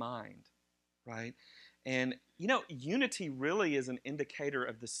purpose and mind, right? And, you know, unity really is an indicator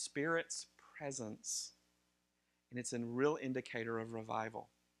of the Spirit's presence. And it's a real indicator of revival,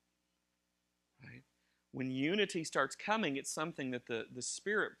 right? When unity starts coming, it's something that the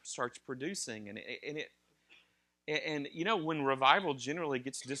Spirit starts producing. And you know, when revival generally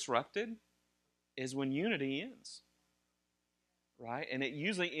gets disrupted is when unity ends, right? And it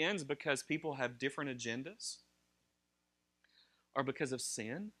usually ends because people have different agendas, or because of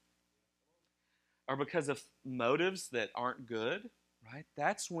sin, or because of motives that aren't good, right?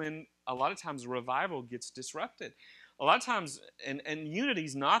 That's when a lot of times revival gets disrupted. A lot of times, and unity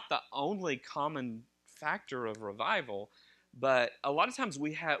is not the only common factor of revival, But a lot of times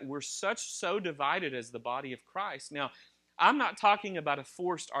we're so divided as the body of Christ. Now, I'm not talking about a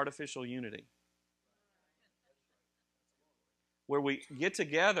forced artificial unity where we get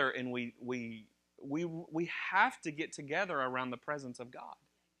together and we have to get together around the presence of God.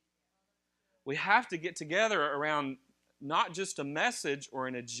 We have to get together around not just a message or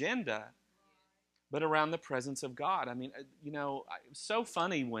an agenda, but around the presence of God. I mean, it was so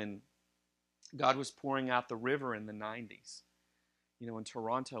funny when God was pouring out the river in the 90s, in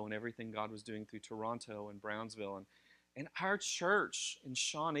Toronto, and everything God was doing through Toronto and Brownsville. And our church in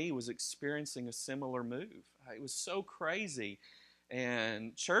Shawnee was experiencing a similar move. It was so crazy.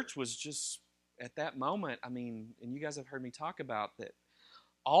 And church was just, at that moment, I mean, and you guys have heard me talk about that,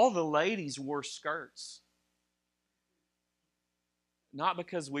 all the ladies wore skirts. Not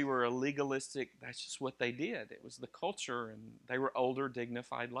because we were a legalistic, that's just what they did. It was the culture, and they were older,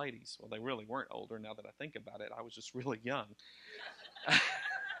 dignified ladies. Well, they really weren't older now that I think about it. I was just really young.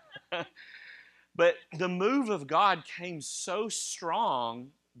 But the move of God came so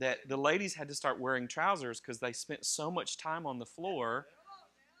strong that the ladies had to start wearing trousers because they spent so much time on the floor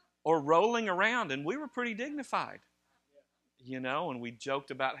or rolling around, and we were pretty dignified. And we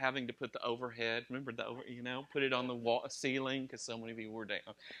joked about having to put the overhead, remember put it on the wall, ceiling, because so many people were down,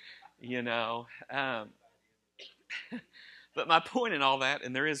 But my point in all that,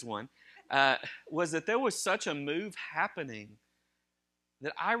 and there is one, was that there was such a move happening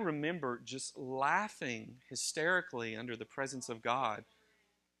that I remember just laughing hysterically under the presence of God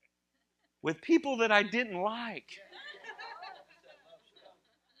with people that I didn't like.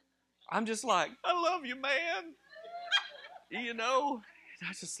 I'm just like, I love you, man. And I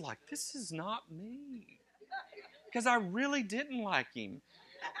was just like, this is not me. Because I really didn't like him,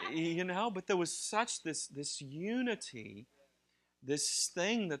 but there was such this unity, this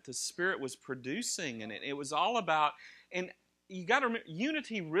thing that the Spirit was producing, and it was all about, and you got to remember,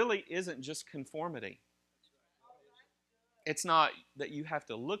 unity really isn't just conformity. It's not that you have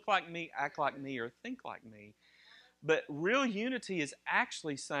to look like me, act like me, or think like me. But real unity is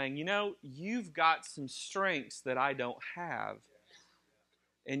actually saying, you've got some strengths that I don't have.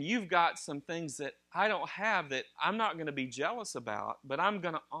 And you've got some things that I don't have that I'm not going to be jealous about, but I'm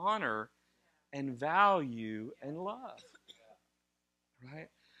going to honor and value and love. Right?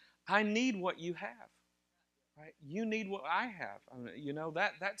 I need what you have. Right? You need what I have. I mean,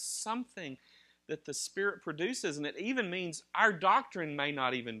 that's something that the Spirit produces, and it even means our doctrine may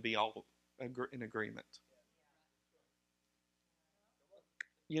not even be all in agreement.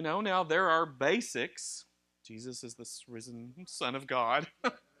 Now there are basics. Jesus is the risen Son of God,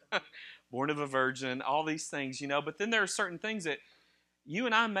 born of a virgin, all these things, but then there are certain things that you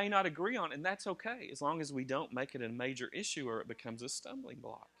and I may not agree on, and that's okay, as long as we don't make it a major issue or it becomes a stumbling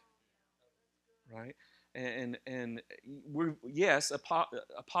block. Right? And yes,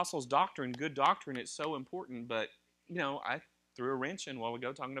 apostles' doctrine, good doctrine, it's so important, but, I threw a wrench in while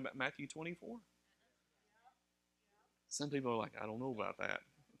ago talking about Matthew 24. Some people are like, I don't know about that.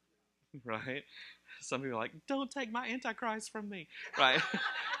 Right? Some people are like, don't take my Antichrist from me. Right?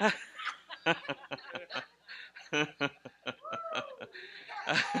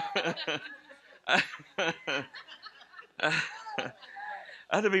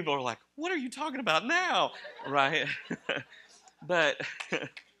 Other people are like, what are you talking about now? Right? But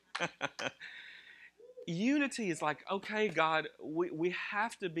unity is like, okay, God, we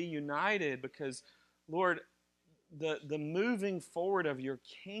have to be united because, Lord, the moving forward of your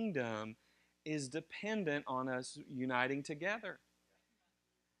kingdom is dependent on us uniting together.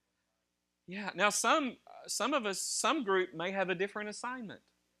 Yeah. Now, some of us, some group may have a different assignment.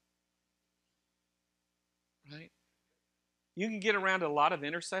 Right? You can get around a lot of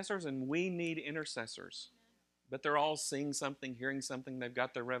intercessors, and we need intercessors. But they're all seeing something, hearing something. They've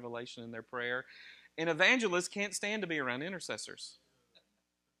got their revelation and their prayer. And evangelists can't stand to be around intercessors.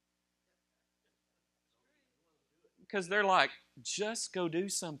 Because they're like, just go do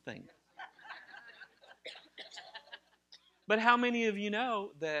something. But how many of you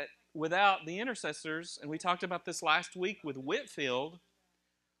know that without the intercessors, and we talked about this last week with Whitfield,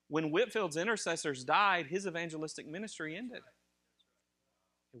 when Whitfield's intercessors died, his evangelistic ministry ended.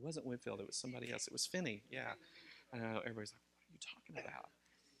 It wasn't Whitfield, it was somebody else. It was Finney, yeah. Everybody's like, what are you talking about?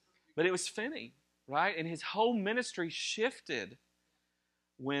 But it was Finney, right? And his whole ministry shifted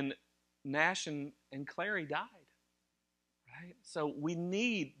when Nash and Clary died. Right? So we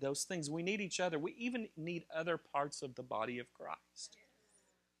need those things. We need each other. We even need other parts of the body of Christ.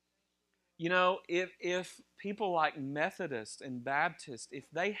 If people like Methodists and Baptists, if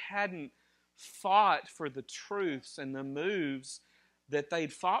they hadn't fought for the truths and the moves that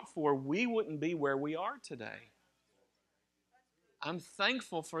they'd fought for, we wouldn't be where we are today. I'm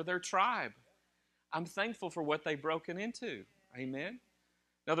thankful for their tribe. I'm thankful for what they've broken into. Amen.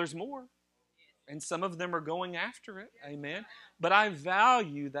 Now there's more. And some of them are going after it. Amen. But I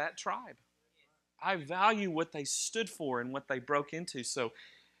value that tribe. I value what they stood for and what they broke into. So,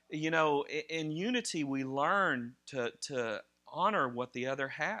 in unity, we learn to honor what the other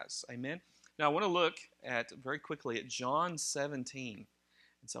has. Amen. Now, I want to look very quickly at John 17.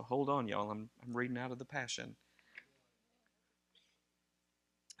 And so hold on, y'all. I'm reading out of the Passion.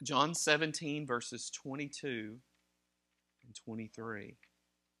 John 17, verses 22 and 23.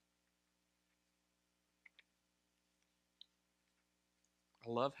 I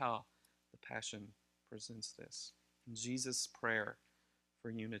love how the Passion presents this. Jesus' prayer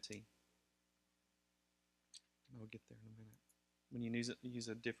for unity. I'll get there in a minute. When you use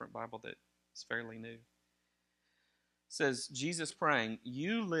a different Bible that is fairly new. It says, Jesus praying,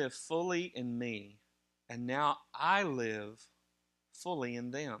 you live fully in me, and now I live fully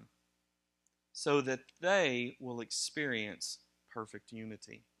in them, so that they will experience perfect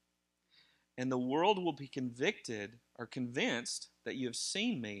unity. And the world will be convinced that you have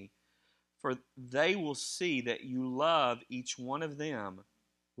seen me, for they will see that you love each one of them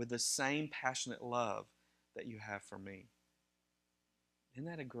with the same passionate love that you have for me. Isn't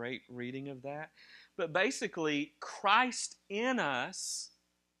that a great reading of that? But basically, Christ in us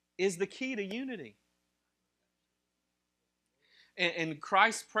is the key to unity. And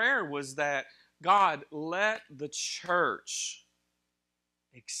Christ's prayer was that, God, let the church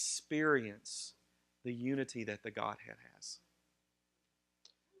experience the unity that the Godhead has.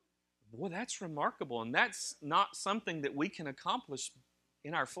 Boy, that's remarkable. And that's not something that we can accomplish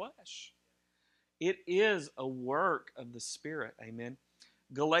in our flesh. It is a work of the Spirit. Amen.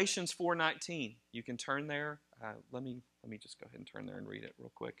 Galatians 4:19. You can turn there. Let me just go ahead and turn there and read it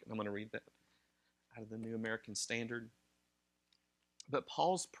real quick. And I'm going to read that out of the New American Standard. But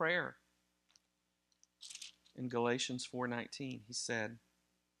Paul's prayer in Galatians 4:19, he said,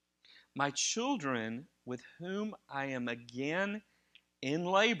 my children with whom I am again in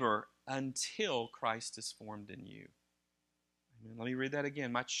labor until Christ is formed in you. Amen. Let me read that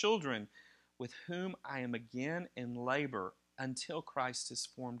again. My children with whom I am again in labor until Christ is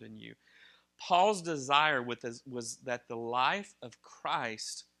formed in you. Paul's desire was that the life of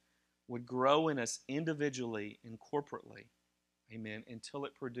Christ would grow in us individually and corporately. Amen. Until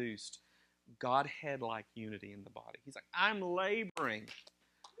it produced Godhead-like unity in the body. He's like, I'm laboring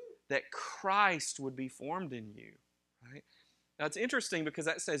that Christ would be formed in you. Right? Now it's interesting because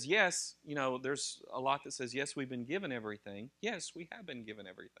that says, yes, there's a lot that says, yes, we've been given everything. Yes, we have been given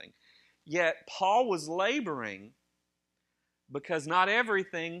everything. Yet Paul was laboring because not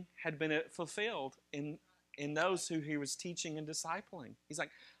everything had been fulfilled in those who he was teaching and discipling. He's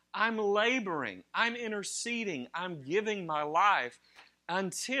like, I'm laboring, I'm interceding, I'm giving my life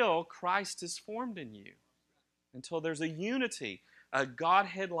until Christ is formed in you. Until there's a unity, a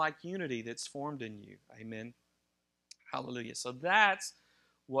Godhead-like unity that's formed in you. Amen. Hallelujah. So that's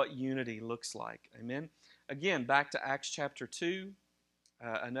what unity looks like. Amen. Again, back to Acts chapter 2.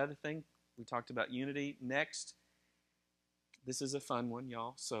 Another thing, we talked about unity. Next, this is a fun one,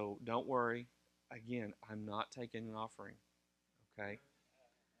 y'all, so don't worry. Again, I'm not taking an offering, okay?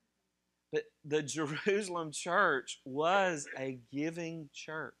 But the Jerusalem church was a giving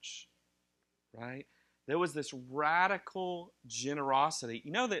church, right? There was this radical generosity.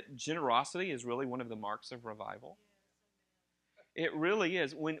 You know that generosity is really one of the marks of revival? It really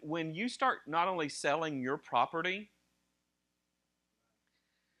is. When you start not only selling your property,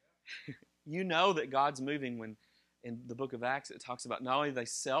 you know that God's moving when in the book of Acts it talks about not only they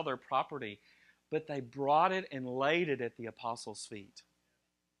sell their property, but they brought it and laid it at the apostles' feet.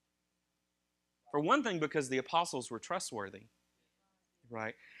 For one thing, because the apostles were trustworthy,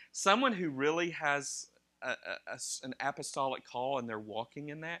 right? Someone who really has an apostolic call and they're walking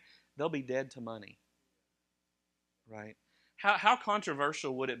in that, they'll be dead to money, right? How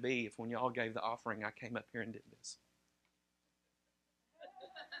controversial would it be if when y'all gave the offering, I came up here and did this?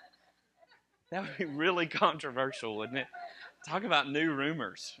 That would be really controversial, wouldn't it? Talk about new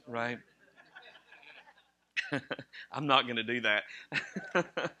rumors, right? I'm not going to do that.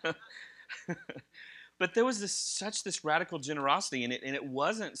 But there was such this radical generosity in it, and it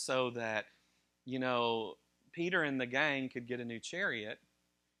wasn't so that, Peter and the gang could get a new chariot.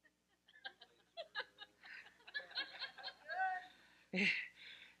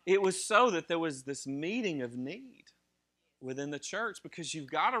 It was so that there was this meeting of need within the church, because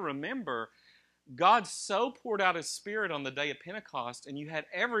you've got to remember, God so poured out His Spirit on the day of Pentecost, and you had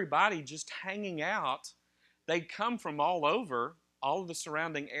everybody just hanging out. They'd come from all over, all of the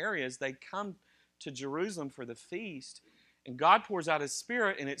surrounding areas. They'd come to Jerusalem for the feast. And God pours out His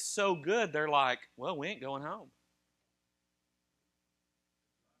Spirit, and it's so good, they're like, well, we ain't going home.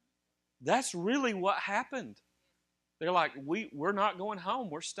 That's really what happened. They're like, we're not going home.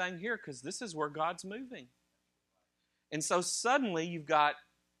 We're staying here because this is where God's moving. And so suddenly you've got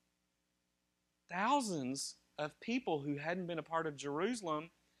thousands of people who hadn't been a part of Jerusalem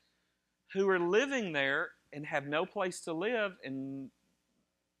who are living there and have no place to live. And,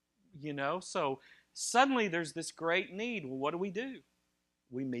 so suddenly there's this great need. Well, what do?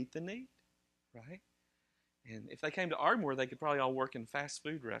 We meet the need, right? And if they came to Ardmore, they could probably all work in fast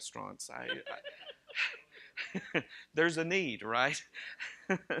food restaurants. There's a need, right?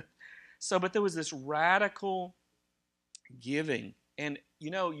 But there was this radical giving. And,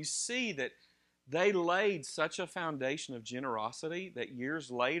 you see that they laid such a foundation of generosity that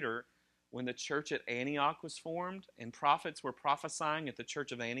years later, when the church at Antioch was formed and prophets were prophesying at the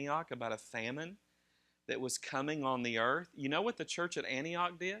church of Antioch about a famine that was coming on the earth, you know what the church at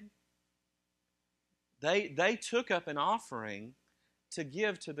Antioch did? They took up an offering to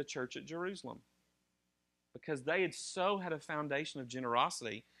give to the church at Jerusalem because they had had a foundation of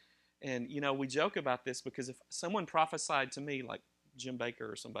generosity. And, we joke about this because if someone prophesied to me, like Jim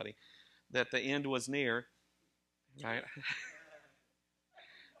Bakker or somebody, that the end was near, right?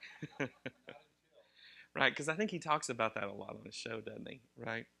 Right, because I think he talks about that a lot on his show, doesn't he?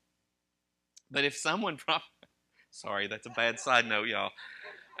 Right? But if someone sorry, that's a bad side note, y'all.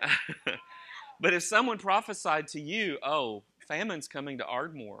 But if someone prophesied to you, oh, famine's coming to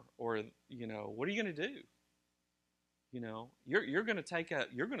Ardmore, or, what are you going to do? You're going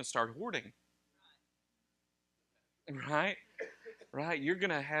to start hoarding. Right? Right? You're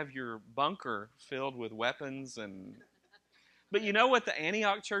going to have your bunker filled with weapons. But you know what the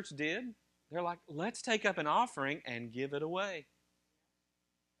Antioch church did? They're like, let's take up an offering and give it away.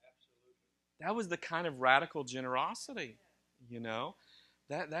 That was the kind of radical generosity,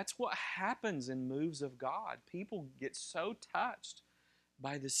 That's what happens in moves of God. People get so touched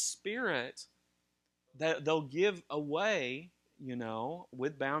by the Spirit that they'll give away,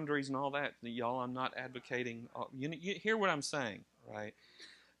 with boundaries and all that. Y'all, I'm not advocating. You hear what I'm saying, right?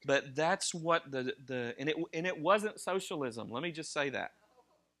 But that's what and it wasn't socialism. Let me just say that.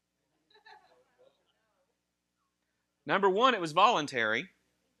 Number one, it was voluntary,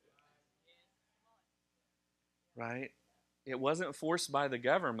 right? It wasn't forced by the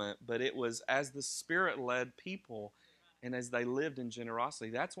government, but it was as the Spirit led people and as they lived in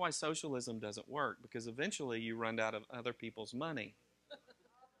generosity. That's why socialism doesn't work, because eventually you run out of other people's money. That's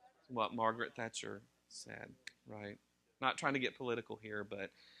what Margaret Thatcher said, right? Not trying to get political here,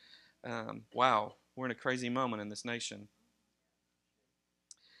 but wow, we're in a crazy moment in this nation.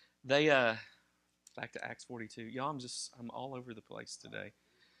 They, back to Acts 42. Y'all, I'm all over the place today.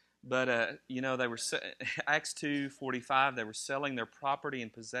 But, they were, Acts 2:45, they were selling their property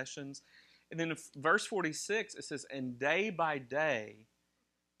and possessions. And then in verse 46, it says, and day by day,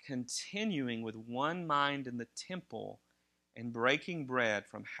 continuing with one mind in the temple and breaking bread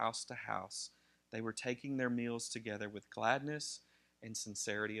from house to house, they were taking their meals together with gladness and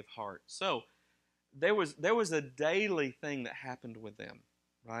sincerity of heart. So there was a daily thing that happened with them,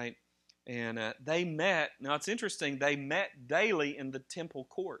 right? And they met. Now it's interesting, they met daily in the temple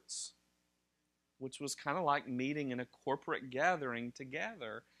courts, which was kind of like meeting in a corporate gathering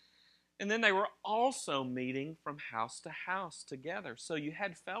together. And then they were also meeting from house to house together. So you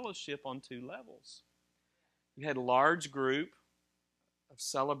had fellowship on two levels. You had a large group of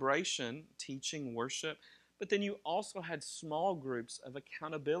celebration, teaching, worship, but then you also had small groups of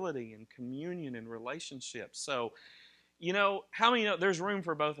accountability and communion and relationships. So, how many know there's room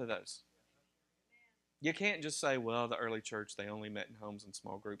for both of those? You can't just say, well, the early church, they only met in homes and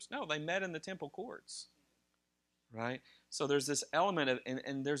small groups. No, they met in the temple courts, right? So there's this element of,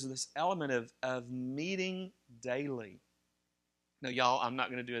 and there's this element of meeting daily. Now, y'all, I'm not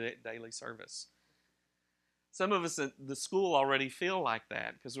going to do a daily service. Some of us at the school already feel like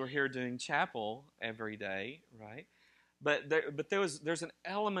that because we're here doing chapel every day, right? But there's an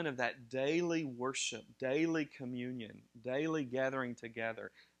element of that daily worship, daily communion, daily gathering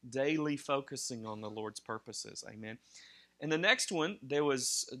together, daily focusing on the Lord's purposes. Amen. And the next one, there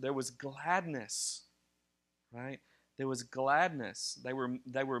was gladness, right? There was gladness. They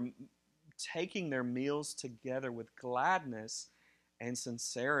were taking their meals together with gladness and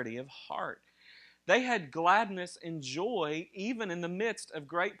sincerity of heart. They had gladness and joy even in the midst of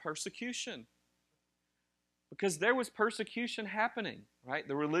great persecution. Because there was persecution happening, right?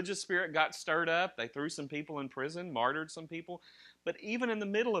 The religious spirit got stirred up. They threw some people in prison, martyred some people. But even in the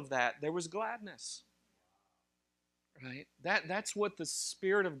middle of that, there was gladness, right? That's what the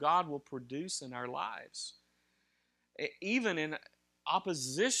Spirit of God will produce in our lives. even in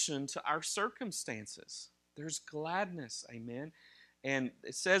opposition to our circumstances. There's gladness, amen. And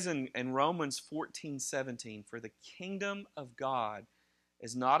it says in Romans 14:17, for the kingdom of God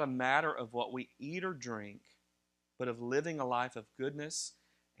is not a matter of what we eat or drink, but of living a life of goodness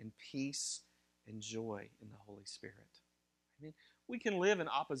and peace and joy in the Holy Spirit. Amen. We can live in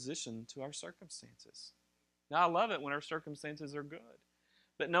opposition to our circumstances. Now, I love it when our circumstances are good.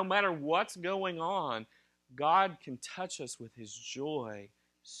 But no matter what's going on, God can touch us with His joy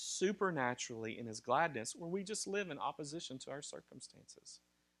supernaturally in His gladness, where we just live in opposition to our circumstances.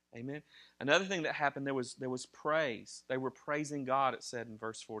 Amen. Another thing that happened, there was praise. They were praising God, it said in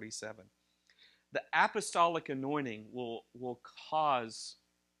verse 47. The apostolic anointing will cause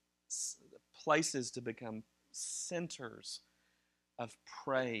places to become centers of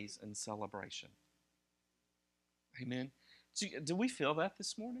praise and celebration. Amen. Do we feel that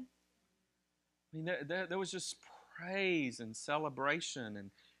this morning? I mean, there was just praise and celebration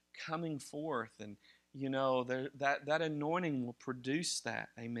and coming forth, and that anointing will produce that.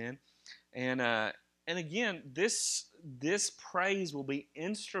 Amen. And again, this praise will be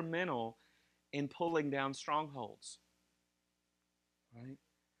instrumental in pulling down strongholds. Right?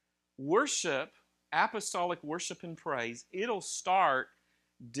 Worship, apostolic worship and praise, it'll start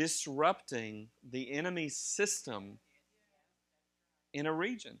disrupting the enemy's system in a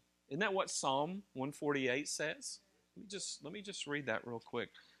region. Isn't that what Psalm 148 says? Let me just read that real quick.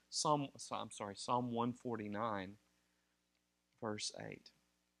 Psalm 149, verse 8.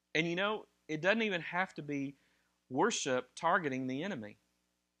 And it doesn't even have to be worship targeting the enemy.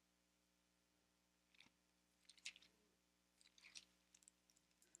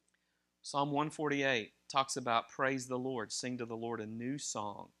 Psalm 148 talks about praise the Lord, sing to the Lord a new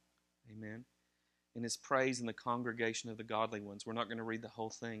song. Amen. And His praise in the congregation of the godly ones. We're not going to read the whole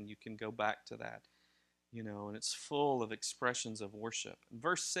thing. You can go back to that. And it's full of expressions of worship. In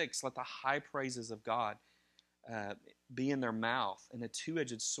verse 6, let the high praises of God be in their mouth and a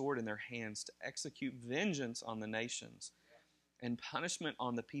two-edged sword in their hands to execute vengeance on the nations and punishment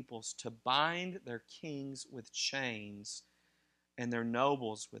on the peoples, to bind their kings with chains and their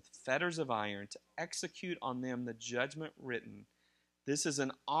nobles with fetters of iron, to execute on them the judgment written. This is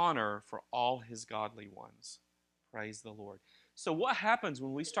an honor for all His godly ones. Praise the Lord. So what happens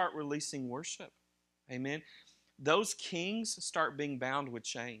when we start releasing worship? Amen. Those kings start being bound with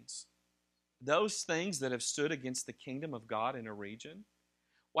chains. Those things that have stood against the kingdom of God in a region.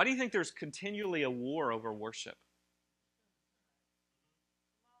 Why do you think there's continually a war over worship?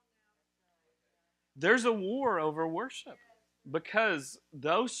 There's a war over worship because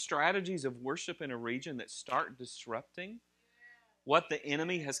those strategies of worship in a region that start disrupting what the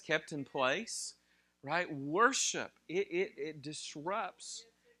enemy has kept in place, right? Worship, it disrupts.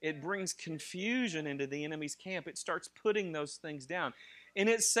 It brings confusion into the enemy's camp. It starts putting those things down. And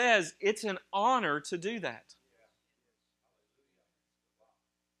it says it's an honor to do that.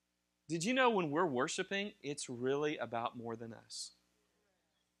 Did you know when we're worshiping, it's really about more than us?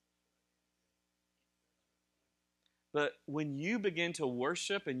 But when you begin to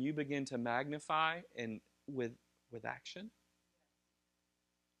worship and you begin to magnify and with action,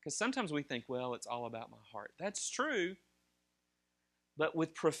 because sometimes we think, well, it's all about my heart. That's true. But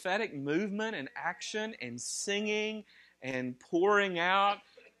with prophetic movement and action and singing and pouring out,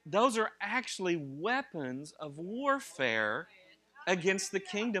 those are actually weapons of warfare against the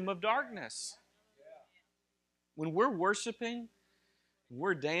kingdom of darkness. When we're worshiping,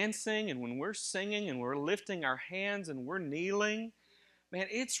 we're dancing, and when we're singing and we're lifting our hands and we're kneeling, man,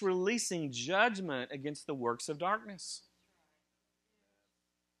 it's releasing judgment against the works of darkness.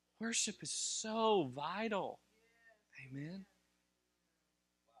 Worship is so vital. Amen.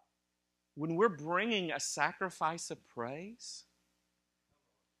 When we're bringing a sacrifice of praise,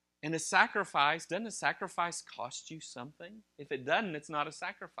 and doesn't a sacrifice cost you something? If it doesn't, it's not a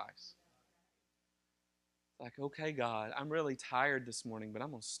sacrifice. It's like, okay, God, I'm really tired this morning, but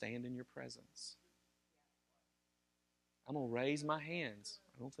I'm going to stand in your presence. I'm going to raise my hands.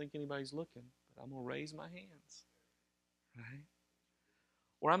 I don't think anybody's looking, but I'm going to raise my hands. Right?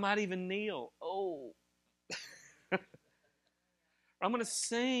 Or I might even kneel. Oh. I'm going to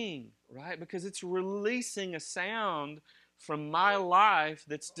sing, right? Because it's releasing a sound from my life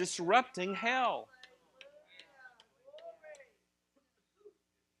that's disrupting hell.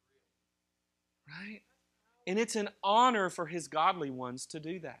 Right? And it's an honor for His godly ones to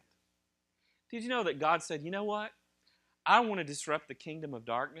do that. Did you know that God said, you know what? I want to disrupt the kingdom of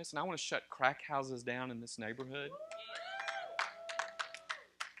darkness, and I want to shut crack houses down in this neighborhood?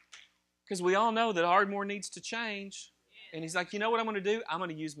 Because we all know that Ardmore needs to change. And He's like, you know what I'm going to do? I'm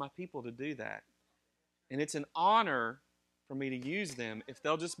going to use my people to do that. And it's an honor for me to use them if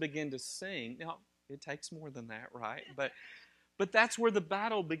they'll just begin to sing. Now, it takes more than that, right? But that's where the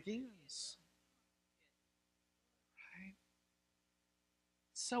battle begins. Right?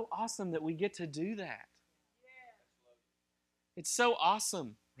 It's so awesome that we get to do that. It's so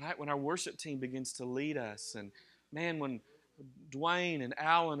awesome, right, when our worship team begins to lead us. And, man, when Dwayne and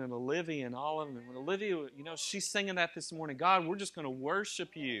Alan and Olivia and all of them, and when Olivia, she's singing that this morning, God, we're just going to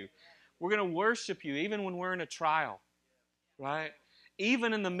worship you. We're going to worship you even when we're in a trial, right?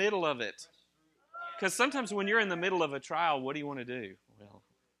 Even in the middle of it. Because sometimes when you're in the middle of a trial, what do you want to do? Well,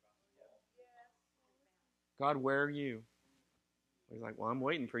 God, where are you? He's like, well, I'm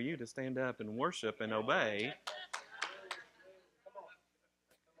waiting for you to stand up and worship and obey.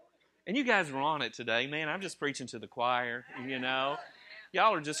 And you guys were on it today. Man, I'm just preaching to the choir, Y'all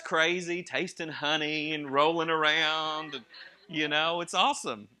are just crazy, tasting honey and rolling around. And, it's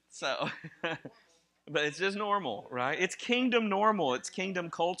awesome. So, but it's just normal, right? It's kingdom normal. It's kingdom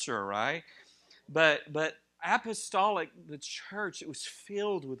culture, right? But apostolic, the church, it was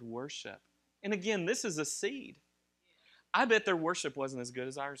filled with worship. And again, this is a seed. I bet their worship wasn't as good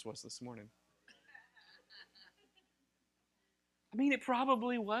as ours was this morning. I mean, it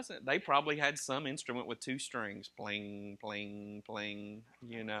probably wasn't. They probably had some instrument with 2 strings, pling, pling, pling,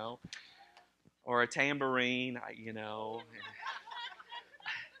 or a tambourine,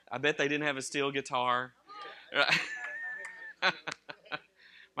 I bet they didn't have a steel guitar.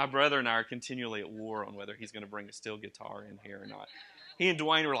 My brother and I are continually at war on whether he's going to bring a steel guitar in here or not. He and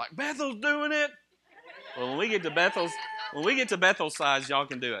Dwayne were like, Bethel's doing it. Well, when we get to Bethel's size, y'all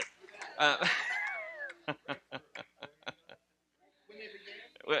can do it.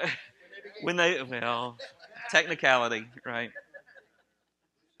 Technicality, right?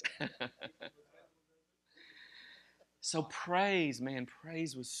 So praise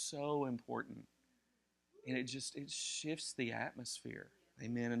was so important. And it shifts the atmosphere.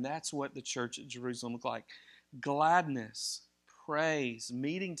 Amen. And that's what the church at Jerusalem looked like. Gladness, praise,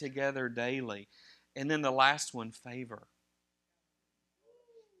 meeting together daily. And then the last one, favor.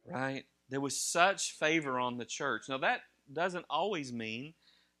 Right? There was such favor on the church. Now, that doesn't always mean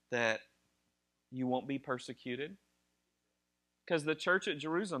that you won't be persecuted. Because the church at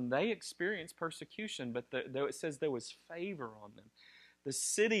Jerusalem, they experienced persecution, but it says there was favor on them. The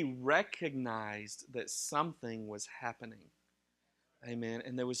city recognized that something was happening. Amen.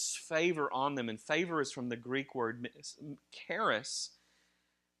 And there was favor on them. And favor is from the Greek word charis,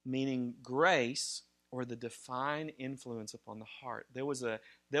 meaning grace or the divine influence upon the heart. There was a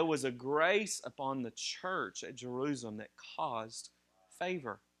grace upon the church at Jerusalem that caused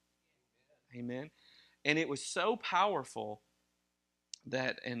favor. Amen. And it was so powerful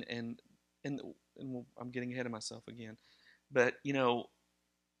that, and I'm getting ahead of myself again, but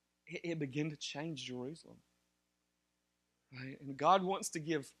it began to change Jerusalem. Right? And God wants to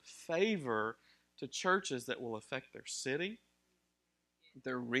give favor to churches that will affect their city,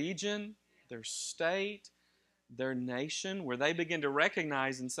 their region, their state, their nation, where they begin to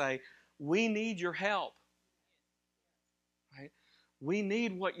recognize and say, we need your help. Right? We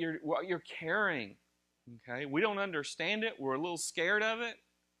need what you're carrying. Okay? We don't understand it. We're a little scared of it.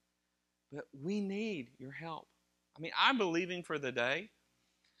 But we need your help. I mean, I'm believing for the day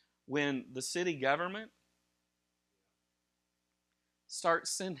when the city government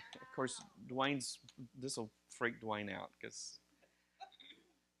starts sending, of course, this will freak Dwayne out,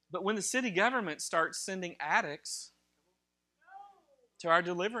 but when the city government starts sending addicts to our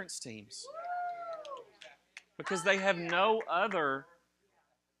deliverance teams, because they have no other,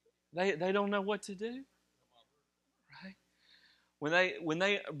 they don't know what to do, right? When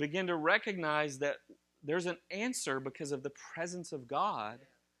they begin to recognize that there's an answer because of the presence of God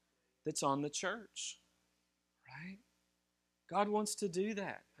that's on the church, right? God wants to do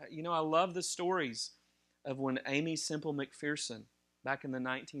that. I love the stories of when Amy Semple McPherson, back in the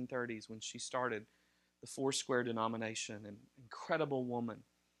 1930s, when she started the Foursquare denomination, an incredible woman,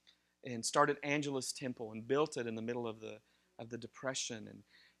 and started Angelus Temple and built it in the middle of the Depression. And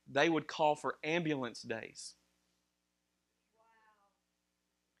they would call for ambulance days.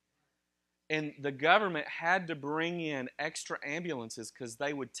 And the government had to bring in extra ambulances because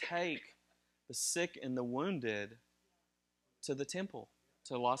they would take the sick and the wounded to the temple,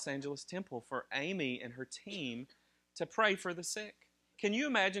 to Los Angeles Temple, for Amy and her team to pray for the sick. Can you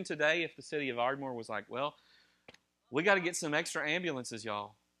imagine today if the city of Ardmore was like, well, we got to get some extra ambulances,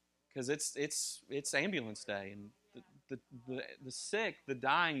 y'all, because it's ambulance day, and the sick, the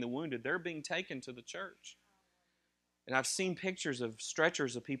dying, the wounded, they're being taken to the church. And I've seen pictures of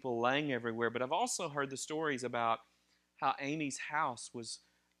stretchers of people laying everywhere, but I've also heard the stories about how Amy's house was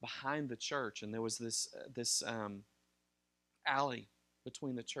behind the church, and there was this alley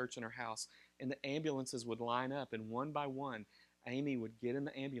between the church and her house, and the ambulances would line up, and one by one, Amy would get in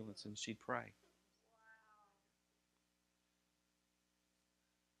the ambulance and she'd pray.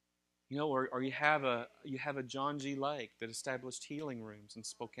 You know, or you have a John G. Lake that established healing rooms in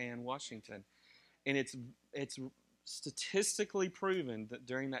Spokane, Washington, and it's statistically proven that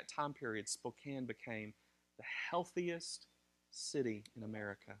during that time period, Spokane became the healthiest city in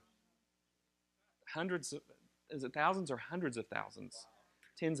America. Is it thousands or hundreds of thousands,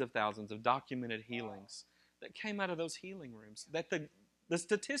 tens of thousands of documented healings that came out of those healing rooms, that the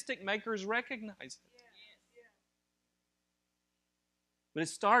statistic makers recognize it. But it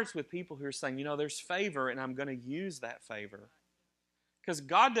starts with people who are saying, you know, there's favor, and I'm going to use that favor. Because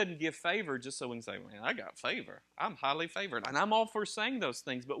God doesn't give favor just so we can say, man, I got favor. I'm highly favored. And I'm all for saying those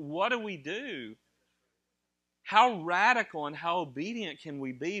things. But what do we do? How radical and how obedient can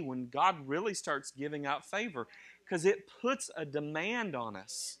we be when God really starts giving out favor? Because it puts a demand on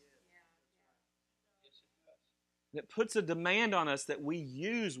us. It puts a demand on us that we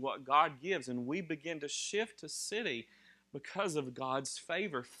use what God gives, and we begin to shift to city because of God's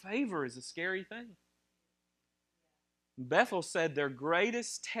favor. Favor is a scary thing. Bethel said their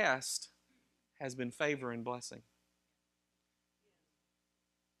greatest test has been favor and blessing.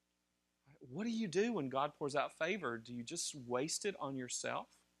 What do you do when God pours out favor? Do you just waste it on yourself?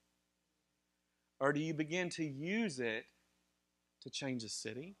 Or do you begin to use it to change a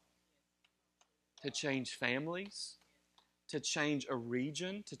city, to change families, to change a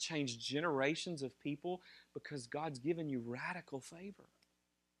region, to change generations of people, because God's given you radical favor?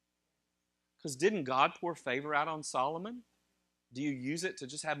 Because didn't God pour favor out on Solomon? Do you use it to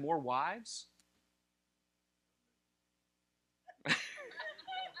just have more wives?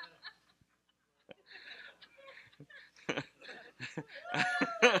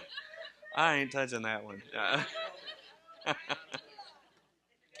 I ain't touching that one.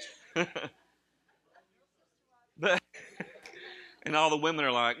 But and all the women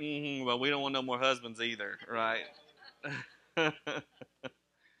are like, well, we don't want no more husbands either, right?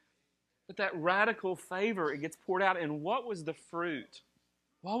 But that radical favor, it gets poured out. And what was the fruit?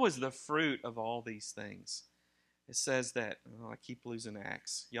 What was the fruit of all these things? It says that, I keep losing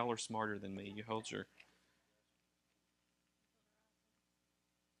Acts. Y'all are smarter than me. You hold your...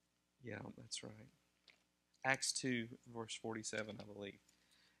 Yeah, that's right. Acts 2, verse 47, I believe.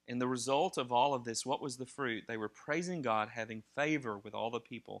 And the result of all of this, what was the fruit? They were praising God, having favor with all the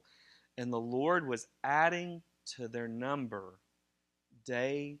people. And the Lord was adding to their number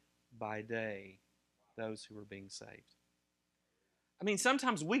day by day those who were being saved. I mean,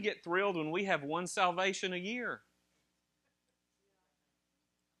 sometimes we get thrilled when we have one salvation a year.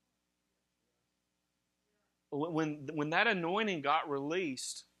 When that anointing got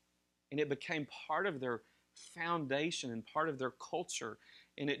released and it became part of their foundation and part of their culture,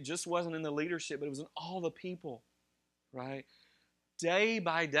 and it just wasn't in the leadership, but it was in all the people, right? Day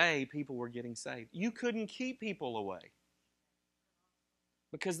by day, people were getting saved. You couldn't keep people away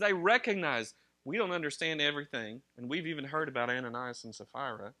because they recognized we don't understand everything, and we've even heard about Ananias and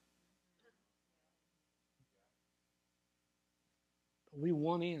Sapphira. But we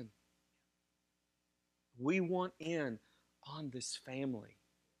want in. We want in on this family.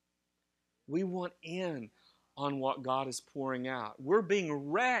 We want in on what God is pouring out. We're being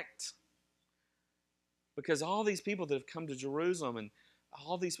wrecked because all these people that have come to Jerusalem and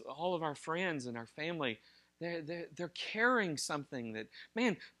all of our friends and our family, they're carrying something that,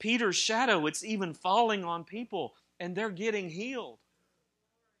 man, Peter's shadow, it's even falling on people and they're getting healed.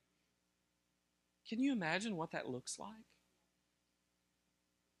 Can you imagine what that looks like?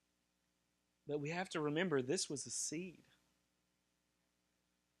 But we have to remember this was a seed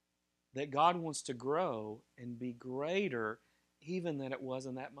that God wants to grow and be greater even than it was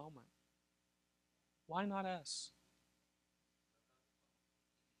in that moment. Why not us?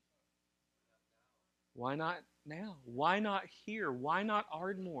 Why not now? Why not here? Why not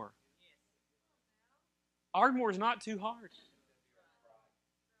Ardmore? Ardmore is not too hard.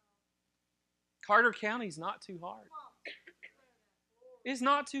 Carter County is not too hard. It's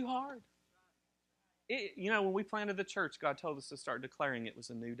not too hard. When we planted the church, God told us to start declaring it was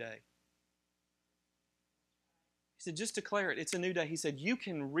a new day. He said, just declare it. It's a new day. He said, you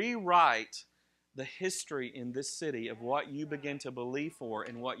can rewrite the history in this city of what you begin to believe for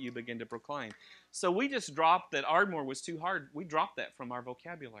and what you begin to proclaim. So we just dropped that Ardmore was too hard. We dropped that from our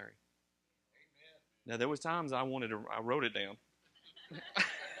vocabulary. Amen. Now, there was times I wrote it down.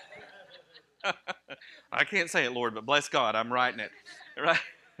 I can't say it, Lord, but bless God, I'm writing it. Right?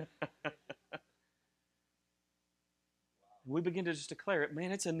 We begin to just declare it.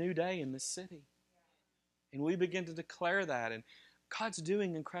 Man, it's a new day in this city. And we begin to declare that. And God's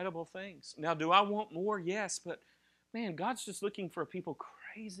doing incredible things. Now, do I want more? Yes. But, man, God's just looking for people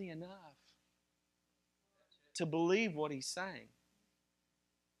crazy enough to believe what He's saying.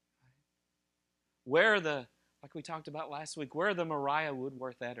 Where are the, like we talked about last week, where are the Mariah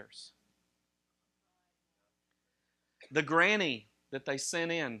Woodworth-Edders? The granny that they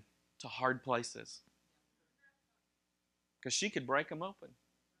sent in to hard places. Because she could break them open.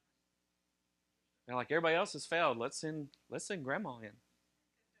 And like everybody else has failed, let's send Grandma in.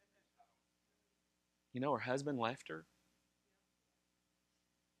 You know, her husband left her.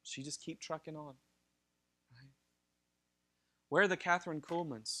 She just keep trucking on. Right? Where are the Catherine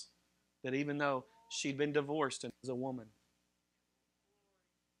Kuhlmans that even though she'd been divorced and was a woman,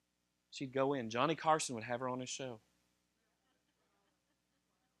 she'd go in. Johnny Carson would have her on his show.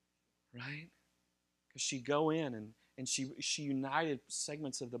 Right? Because she'd go in and she united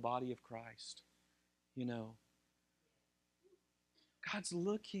segments of the body of Christ. You know, God's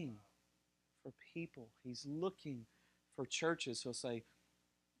looking for people. He's looking for churches who'll say,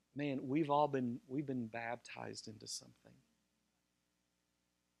 man, we've been baptized into something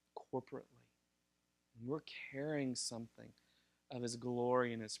corporately. And we're carrying something of His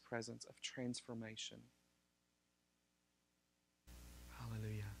glory and His presence, of transformation.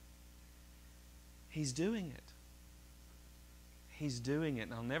 Hallelujah. He's doing it. He's doing it.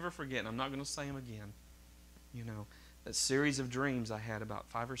 And I'll never forget, and I'm not going to say them again, you know, that series of dreams I had about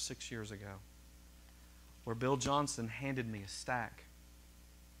 5 or 6 years ago where Bill Johnson handed me a stack.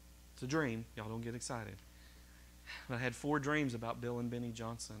 It's a dream. Y'all don't get excited. But I had 4 dreams about Bill and Benny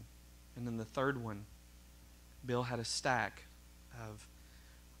Johnson. And then the third one, Bill had a stack of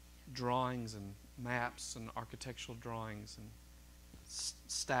drawings and maps and architectural drawings and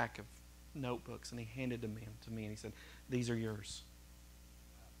stack of notebooks, and he handed them to me and he said, these are yours.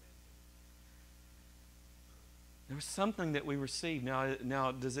 There was something that we received.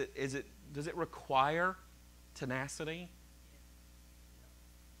 Now does it require tenacity?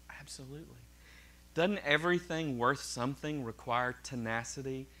 Absolutely. Doesn't everything worth something require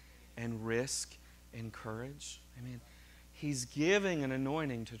tenacity and risk and courage? I mean, He's giving an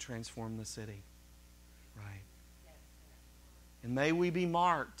anointing to transform the city. Right. And may we be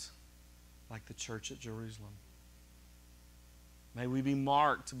marked like the church at Jerusalem. May we be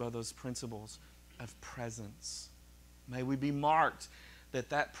marked by those principles of presence. May we be marked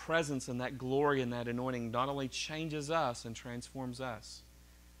that presence and that glory and that anointing not only changes us and transforms us,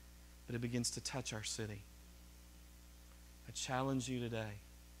 but it begins to touch our city. I challenge you today.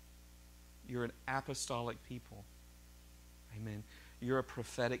 You're an apostolic people. Amen. You're a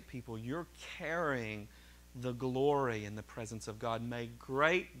prophetic people. You're carrying the glory and the presence of God. May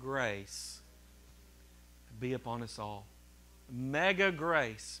great grace be upon us all. Mega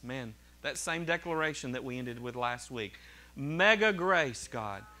grace. Man, that same declaration that we ended with last week. Mega grace,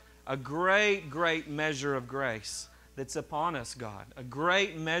 God. A great, great measure of grace that's upon us, God. A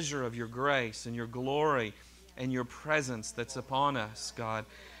great measure of your grace and your glory and your presence that's upon us, God.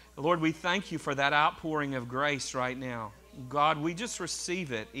 Lord, we thank you for that outpouring of grace right now. God, we just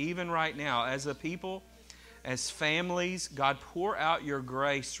receive it even right now as a people, as families. God, pour out your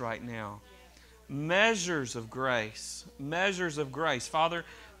grace right now. Measures of grace. Measures of grace. Father,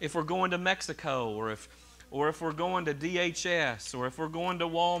 if we're going to Mexico or if we're going to DHS or if we're going to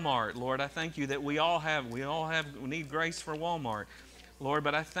Walmart, Lord, I thank you that we need grace for Walmart. Lord,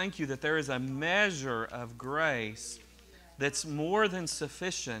 but I thank you that there is a measure of grace that's more than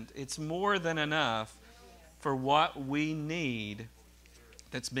sufficient. It's more than enough for what we need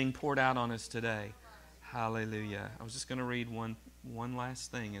that's being poured out on us today. Hallelujah. I was just going to read one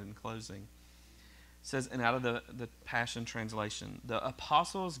last thing in closing. It says, and out of the Passion Translation, the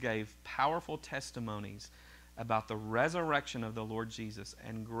apostles gave powerful testimonies about the resurrection of the Lord Jesus,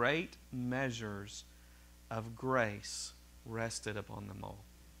 and great measures of grace rested upon them all.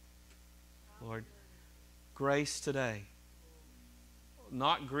 Lord, grace today.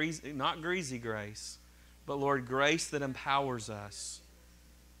 Not greasy grace, but Lord, grace that empowers us.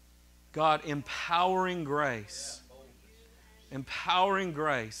 God, empowering grace. Empowering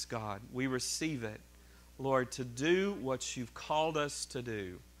grace, God. We receive it, Lord, to do what you've called us to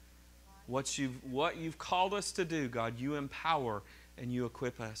do. What you've called us to do, God, you empower and you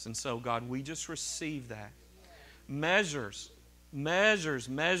equip us. And so, God, we just receive that. Measures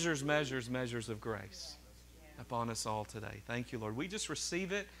of grace upon us all today. Thank you, Lord. We just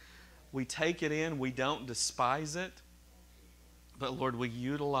receive it. We take it in. We don't despise it. But, Lord, we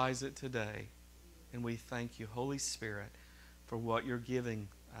utilize it today. And we thank you, Holy Spirit, for what you're giving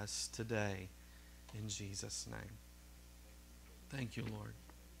us today. In Jesus' name. Thank you, Lord.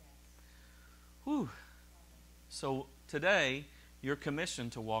 Whew. So today, you're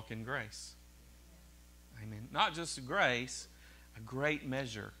commissioned to walk in grace. Amen. Not just grace, a great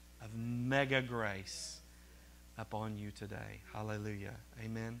measure of mega grace upon you today. Hallelujah.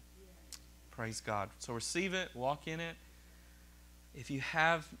 Amen. Praise God. So receive it, walk in it. If you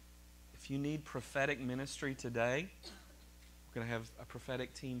need prophetic ministry today, we're going to have a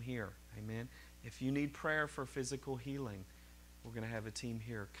prophetic team here. Amen. If you need prayer for physical healing, we're going to have a team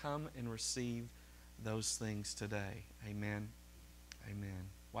here. Come and receive those things today. Amen. Amen.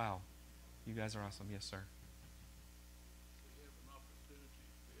 Wow. You guys are awesome. Yes, sir. We have an opportunity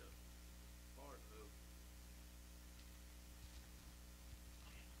to be a part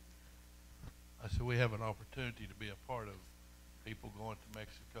of. I said we have an opportunity to be a part of people going to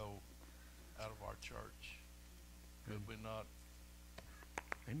Mexico out of our church. Could we not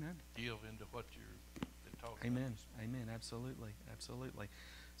Amen. give into what you've been talking Amen. about? Amen. Absolutely. Absolutely.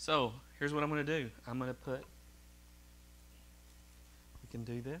 So here's what I'm going to do. I'm going to put, we can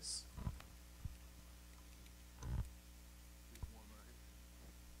do this.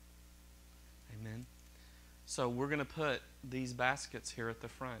 Amen. So we're going to put these baskets here at the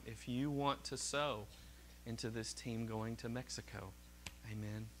front. If you want to sow into this team going to Mexico,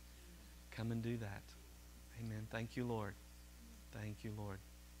 amen, come and do that. Amen. Thank you, Lord. Thank you, Lord.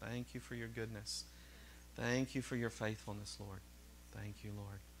 Thank you for your goodness. Thank you for your faithfulness, Lord. Thank you,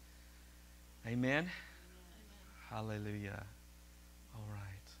 Lord. Amen. Hallelujah. All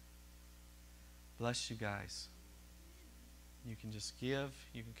right. Bless you guys. You can just give.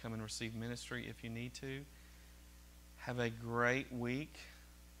 You can come and receive ministry if you need to. Have a great week.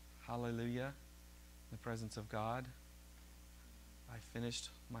 Hallelujah. In the presence of God. I finished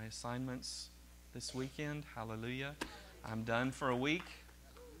my assignments this weekend. Hallelujah. I'm done for a week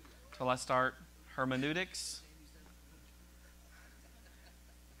till I start hermeneutics.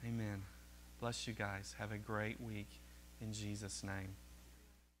 Amen. Bless you guys. Have a great week in Jesus' name.